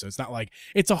games too. So it's not like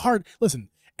it's a hard listen.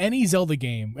 Any Zelda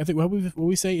game, I think what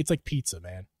we say, it's like pizza,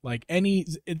 man. Like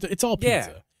it's all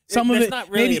pizza. Yeah. Some of That's it, not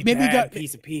really maybe we got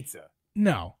piece of pizza.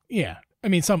 no, yeah. I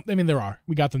mean, there are.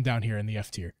 We got them down here in the F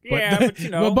tier. Yeah, but you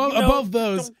know, above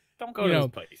those, don't go to those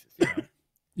places. You know?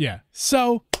 yeah.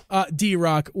 So,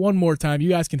 D-Rock, one more time. You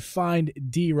guys can find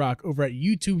D-Rock over at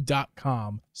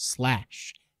youtube.com/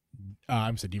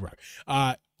 I'm sorry, D-Rock.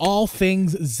 All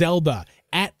Things Zelda.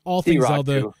 At All Things D-Rock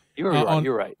Zelda. too. You're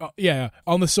right. Yeah,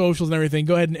 on the socials and everything.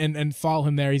 Go ahead and follow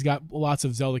him there. He's got lots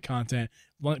of Zelda content,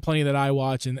 plenty that I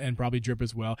watch, and probably Drip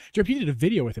as well. Drip, you did a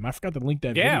video with him. I forgot to link that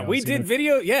video. Yeah, we did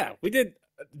video. Yeah, we did.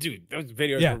 Dude, those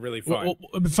videos were really fun.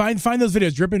 Well, find those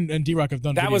videos. Drip and D-Rock have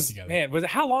done that videos was together. man. Was it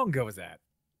how long ago was that?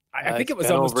 I think it was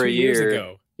been almost over 2 a years year.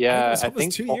 ago. Yeah, I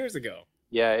think 2 years ago.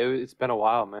 Yeah, it's been a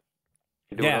while, man.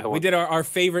 Yeah, we did our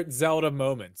favorite Zelda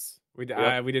moments. We did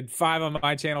Yep. we did 5 on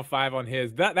my channel, 5 on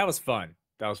his. That was fun.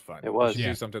 That was fun. It was. We should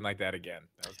Yeah. do something like that again.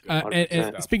 That was good.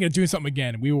 And 100%. speaking of doing something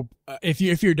again, we will. If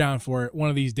you're down for it, one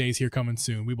of these days here coming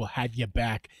soon, we will have you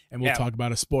back and we'll Yeah. talk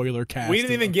about a spoiler cast. We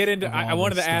didn't even get into. of I all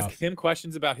wanted this to ask stuff. him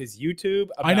questions about his YouTube.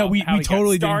 I know, about we how he got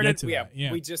totally didn't started. get to that,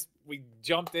 yeah. We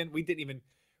jumped in. We didn't even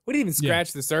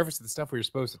scratch the surface of the stuff we were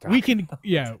supposed to talk. We can,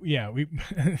 yeah. We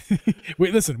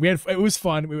listen. It was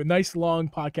fun. We had a nice long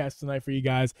podcast tonight for you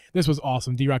guys. This was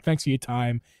awesome. D-Rock, thanks for your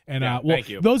time. And thank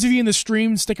you. those of you in the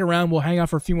stream, stick around. We'll hang out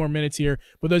for a few more minutes here.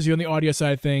 But those of you on the audio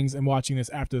side of things and watching this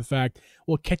after the fact,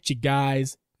 we'll catch you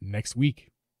guys next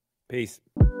week. Peace.